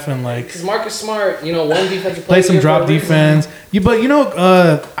Steph and like Because Marcus Smart, one defensive play player some for drop a reason. defense.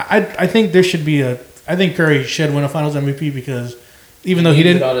 I think there should be I think Curry should win a Finals MVP because even though he Needs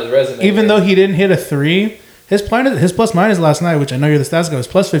it didn't on his resume. even though he didn't hit a 3, his plus minus last night, which I know you're the stats guy, was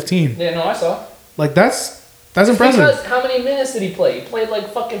plus 15. Yeah, no, I saw. Like that's impressive. Because how many minutes did he play? He played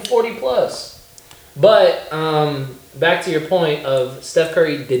like fucking 40 plus. But back to your point of Steph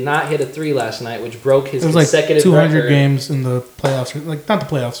Curry did not hit a 3 last night, which broke his It was like consecutive 200 record games in the playoffs, like not the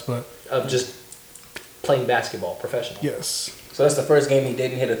playoffs, but of just playing basketball professional. yes, So that's the first game he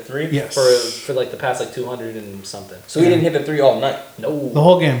didn't hit a 3. yes, For like the past like 200 and something. So he didn't hit a 3 all night. No. the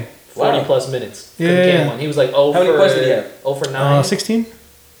whole game. 40 Wow. plus minutes. Yeah, Couldn't yeah, get yeah. one. He was like 0 How many for points did he have? 0 for 9. 16.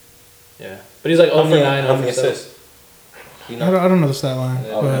 Yeah. But he was like 0 for 9, 0 How for many 7. assists? You I know? don't know the stat line. It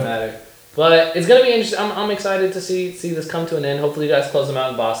doesn't but matter. But it's gonna be interesting. I'm excited to see this come to an end. Hopefully, you guys close them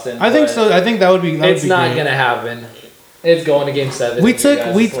out in Boston. I think but so. I think that would be. It's not great. gonna happen. It's going to Game 7. We You took.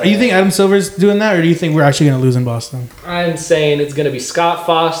 guys We. play. You think Adam Silver's doing that, or do you think we're actually gonna lose in Boston? I'm saying it's gonna be Scott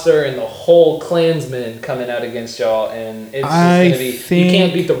Foster and the whole Klansmen coming out against y'all, and it's just I gonna be. think- You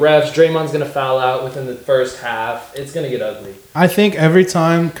can't beat the refs. Draymond's gonna foul out within the first half. It's gonna get ugly. I think every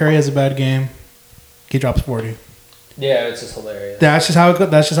time Curry has a bad game, he drops 40. Yeah, it's just hilarious. That's just how it.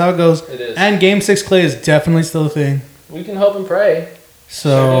 That's just how it goes. It is. And Game 6 Clay is definitely still a thing. We can hope and pray.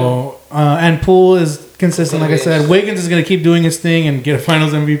 So and Poole is consistent. Like I said, Wiggins. Wiggins is gonna keep doing his thing and get a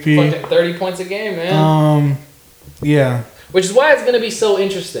Finals MVP. Fucking 30 points a game, man. Yeah. Which is why it's going to be so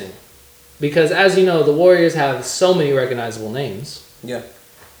interesting. Because as you know, the Warriors have so many recognizable names. Yeah.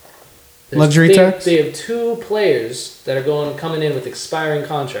 Luxury tax? They have 2 players that are coming in with expiring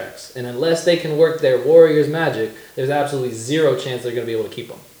contracts. And unless they can work their Warriors magic, there's absolutely 0 chance they're going to be able to keep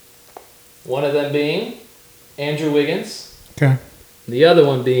them. One of them being Andrew Wiggins. Okay. The other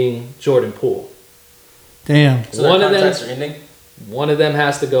one being Jordan Poole. Damn. So One their of them- contracts are ending. One of them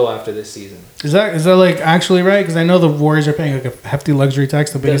has to go after this season. Is that like actually right? Because I know the Warriors are paying like a hefty luxury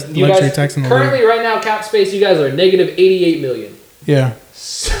tax, the biggest You luxury guys- tax in the currently, league. right now, cap space, you guys are negative $88 million. Yeah,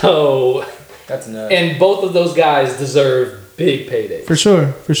 So, That's nuts. and both of those guys deserve big paydays. for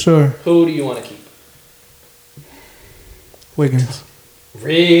sure. Who do you want to keep? Wiggins.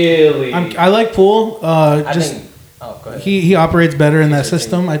 Really? I like Poole. I Just think. Oh, go ahead. he operates better in that He's a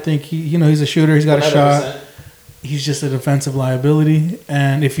system. I think he's a shooter. He's got a 100%. shot. He's just a defensive liability.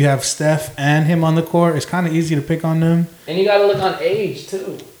 And if you have Steph and him on the court, it's kind of easy to pick on them. And you got to look on age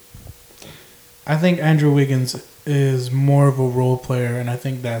too. I think Andrew Wiggins is more of a role player, and I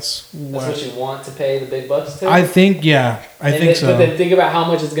think that's That's what what you want to pay the big bucks to. I think. Yeah, I And think then, so. But then think about how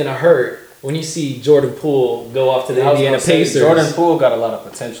much it's gonna hurt when you see Jordan Poole go off to the I was Indiana gonna say, Pacers. Jordan Poole got a lot of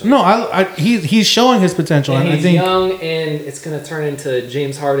potential. No, he's showing his potential, And and I he's think young, and it's gonna turn into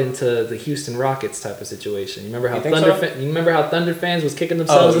James Harden to the Houston Rockets type of situation. You remember how You think Thunder? so? You remember how Thunder fans was kicking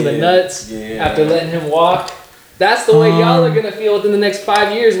themselves in the yeah. nuts Yeah. after letting him walk? That's the way y'all are gonna feel within the next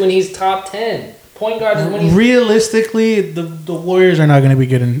 5 years when he's top 10 point guard. When he's realistically, the Warriors are not going to be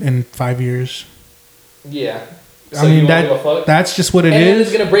good in 5 years. yeah. I mean you wanna give a fuck? that's just what it and then is.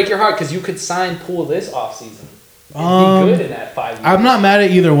 it's gonna break your heart because you could sign Poole this offseason. Um, Be good in that 5 years. I'm not mad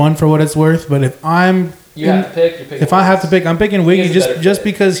at either one for what it's worth, but if I'm You have to pick. You're picking if I have to pick, I'm picking Wiggy He is a better just fit.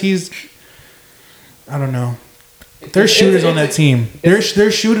 because he's. I don't know. It's- There's it's- shooters on it's- that team. There's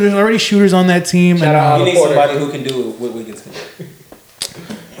shooters. There's already shooters on that team. Shout and, out. You need Porter. somebody who can do what Wiggins can do.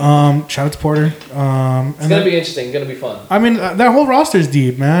 shout out to Porter. It's And gonna then, be interesting. Gonna be fun. I mean, that whole roster's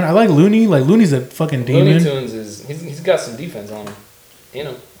deep, man. I like Looney. Like Looney's a fucking Looney demon. Tunes is he's got some defense on him. You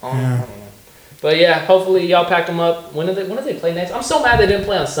know. I don't know. But yeah, hopefully y'all pack them up. When do they play next? I'm so mad they didn't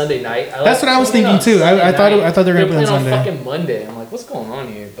play on Sunday night. That's what I was thinking too. I thought they were gonna play on Sunday. Fucking Monday. I'm like, what's going on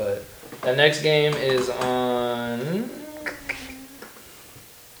here? But the next game is on.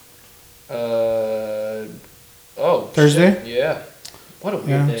 Thursday. Shit. Yeah. What a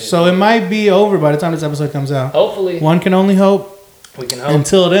weird day. So it might be over by the time this episode comes out. Hopefully. One can only hope. We can hope.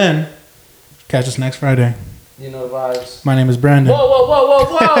 Until then, catch us next Friday. You know the vibes. My name is Brandon. Whoa.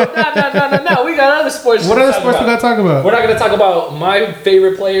 No. We got other sports. What other sports we got to talk about? We're not going to talk about my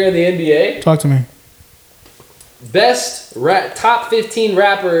favorite player in the NBA. Talk to me. Best top 15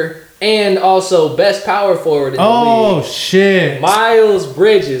 rapper and also best power forward in the league. Oh, shit. Miles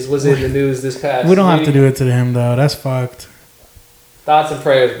Bridges was in the news this past week. We don't have to do it to him, though. That's fucked. Thoughts and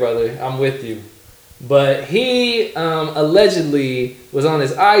prayers, brother. I'm with you. But he allegedly was on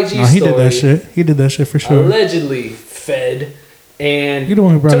his IG story. He did that shit. He did that shit for sure. Allegedly fed. And you the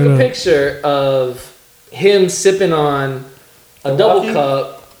one who brought took it a up. picture of him sipping on a double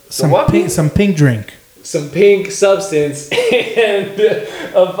cup. Some pink drink. Some pink substance and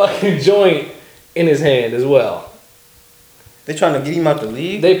a fucking joint in his hand as well. They trying to get him out the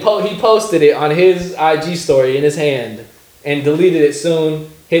league? He posted it on his IG story in his hand and deleted it soon.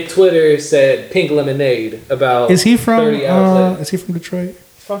 Hit Twitter, said pink lemonade about 30 hours later. Is he from Detroit?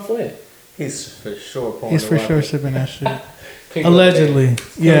 He's from Flint. He's for sure pulling He's for the sure rocket. sipping that shit. Pink Allegedly. lemonade.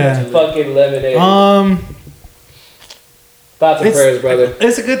 Yeah. Fucking lemonade. Thoughts and prayers, brother.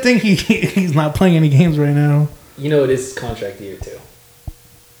 It's a good thing he's not playing any games right now. You know it is his contract year too.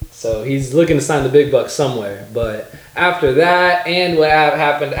 So he's looking to sign the big bucks somewhere. But after that and what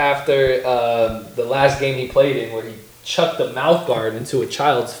happened after the last game he played in where he chucked the mouth guard into a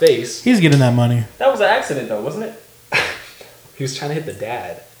child's face. He's getting that money. That was an accident though, wasn't it? He was trying to hit the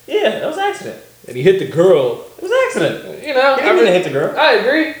dad. Yeah, that was an accident. And he hit the girl. It was an accident. You know, He didn't hit the girl. I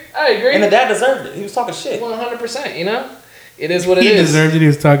agree. And the dad deserved it. He was talking shit. 100%, you know? It is what it He is. deserved it. He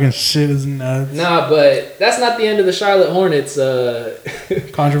was talking shit as nuts. Nah, but that's not the end of the Charlotte Hornets.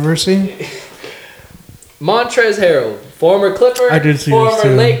 Controversy? Montrezl Harrell, former Clipper, I did see this former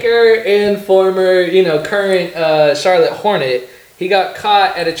too. Laker, and former, current Charlotte Hornet. He got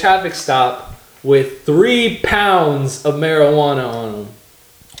caught at a traffic stop with 3 pounds of marijuana on him.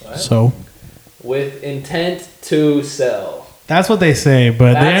 What? So? With intent to sell. That's what they say,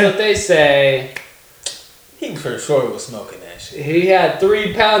 but That's what they say. He for sure was smoking that shit. He had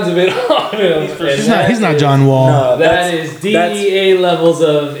 3 pounds of it on him. he's not John Wall. No, That is DEA levels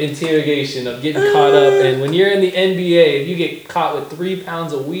of interrogation, of getting caught up. And when you're in the NBA, if you get caught with 3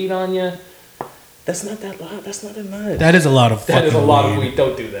 pounds of weed on you, That's not that lot. That's not that much. That is a lot of fucking that is a lot weed. of weed.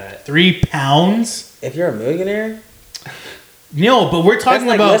 Don't do that. 3 pounds? If you're a millionaire, No, but we're talking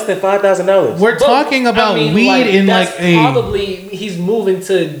that's like about less than $5,000. we're talking about weed in that's like a probably he's moving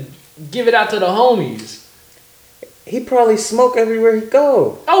to give it out to the homies. He probably smoke everywhere he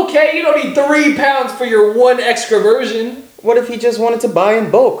go. Okay, you don't need 3 pounds for your one extra version. What if he just wanted to buy in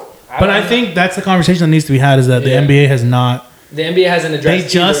bulk? But I think that's the conversation that needs to be had is that Yeah. the NBA has not. The NBA hasn't addressed. They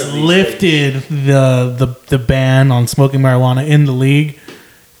just either of these lifted the ban on smoking marijuana in the league,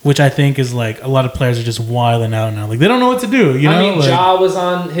 which I think is like a lot of players are just wilding out now. Like they don't know what to do. You know, I mean, like, Ja was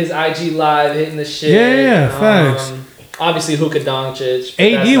on his IG live hitting the shit. Yeah, facts. Obviously, Luka Doncic. but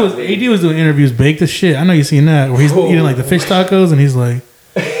AD that's was not big. AD was doing interviews baked as shit. I know you seen that where he's Oh, eating like the fish tacos and he's like,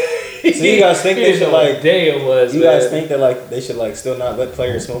 So you guys think He they didn't should know what like? day it was? You man. guys think that like they should like still not let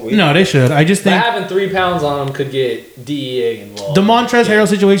players smoke weed? no, they should. I just But think having 3 pounds on him could get DEA involved. the Montrezl Harrell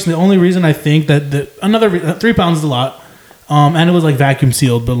situation. The only reason I think that another 3 pounds is a lot, and it was like vacuum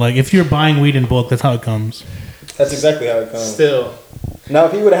sealed. But like if you're buying weed in bulk, that's how it comes. That's exactly how it comes. Still Now,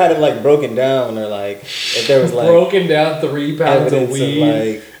 if he would have had it like broken down, or like if there was like broken down 3 pounds of evidence weed.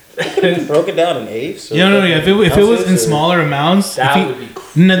 like broken down in eighths. Or Yeah, no, yeah. If it was ounces, in or- smaller amounts, That if he- would be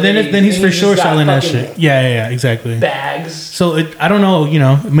no, then he's crazy. for He sure just got selling that fucking shit. Yeah, exactly. bags. So I don't know. You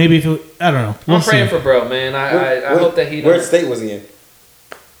know, maybe if it, I don't know. We'll I'm praying see. for bro, man. I hope that he. Where don't- state was he in?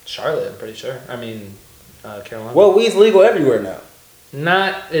 Charlotte, I'm pretty sure. I mean, Carolina. Well, weed's legal everywhere now.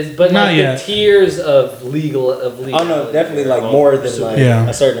 Not Not like yet. the tiers of legal. Oh no, definitely like more than like Yeah.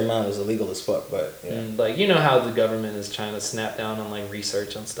 a certain amount is illegal as fuck. But yeah. Like you know how the government is trying to snap down on like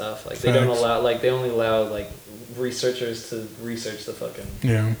research and stuff. Like they don't Facts. allow. Like they only allow like researchers to research the fucking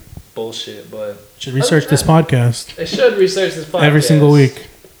Yeah, bullshit. But should research this podcast they should research this podcast every single week,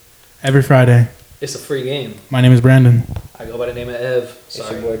 every Friday. It's a free game. My name is Brandon. I go by the name of Ev. It's your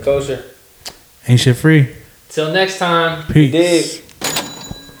Sorry. boy Kosher. Ain't shit free. Till next time. Peace. Dig.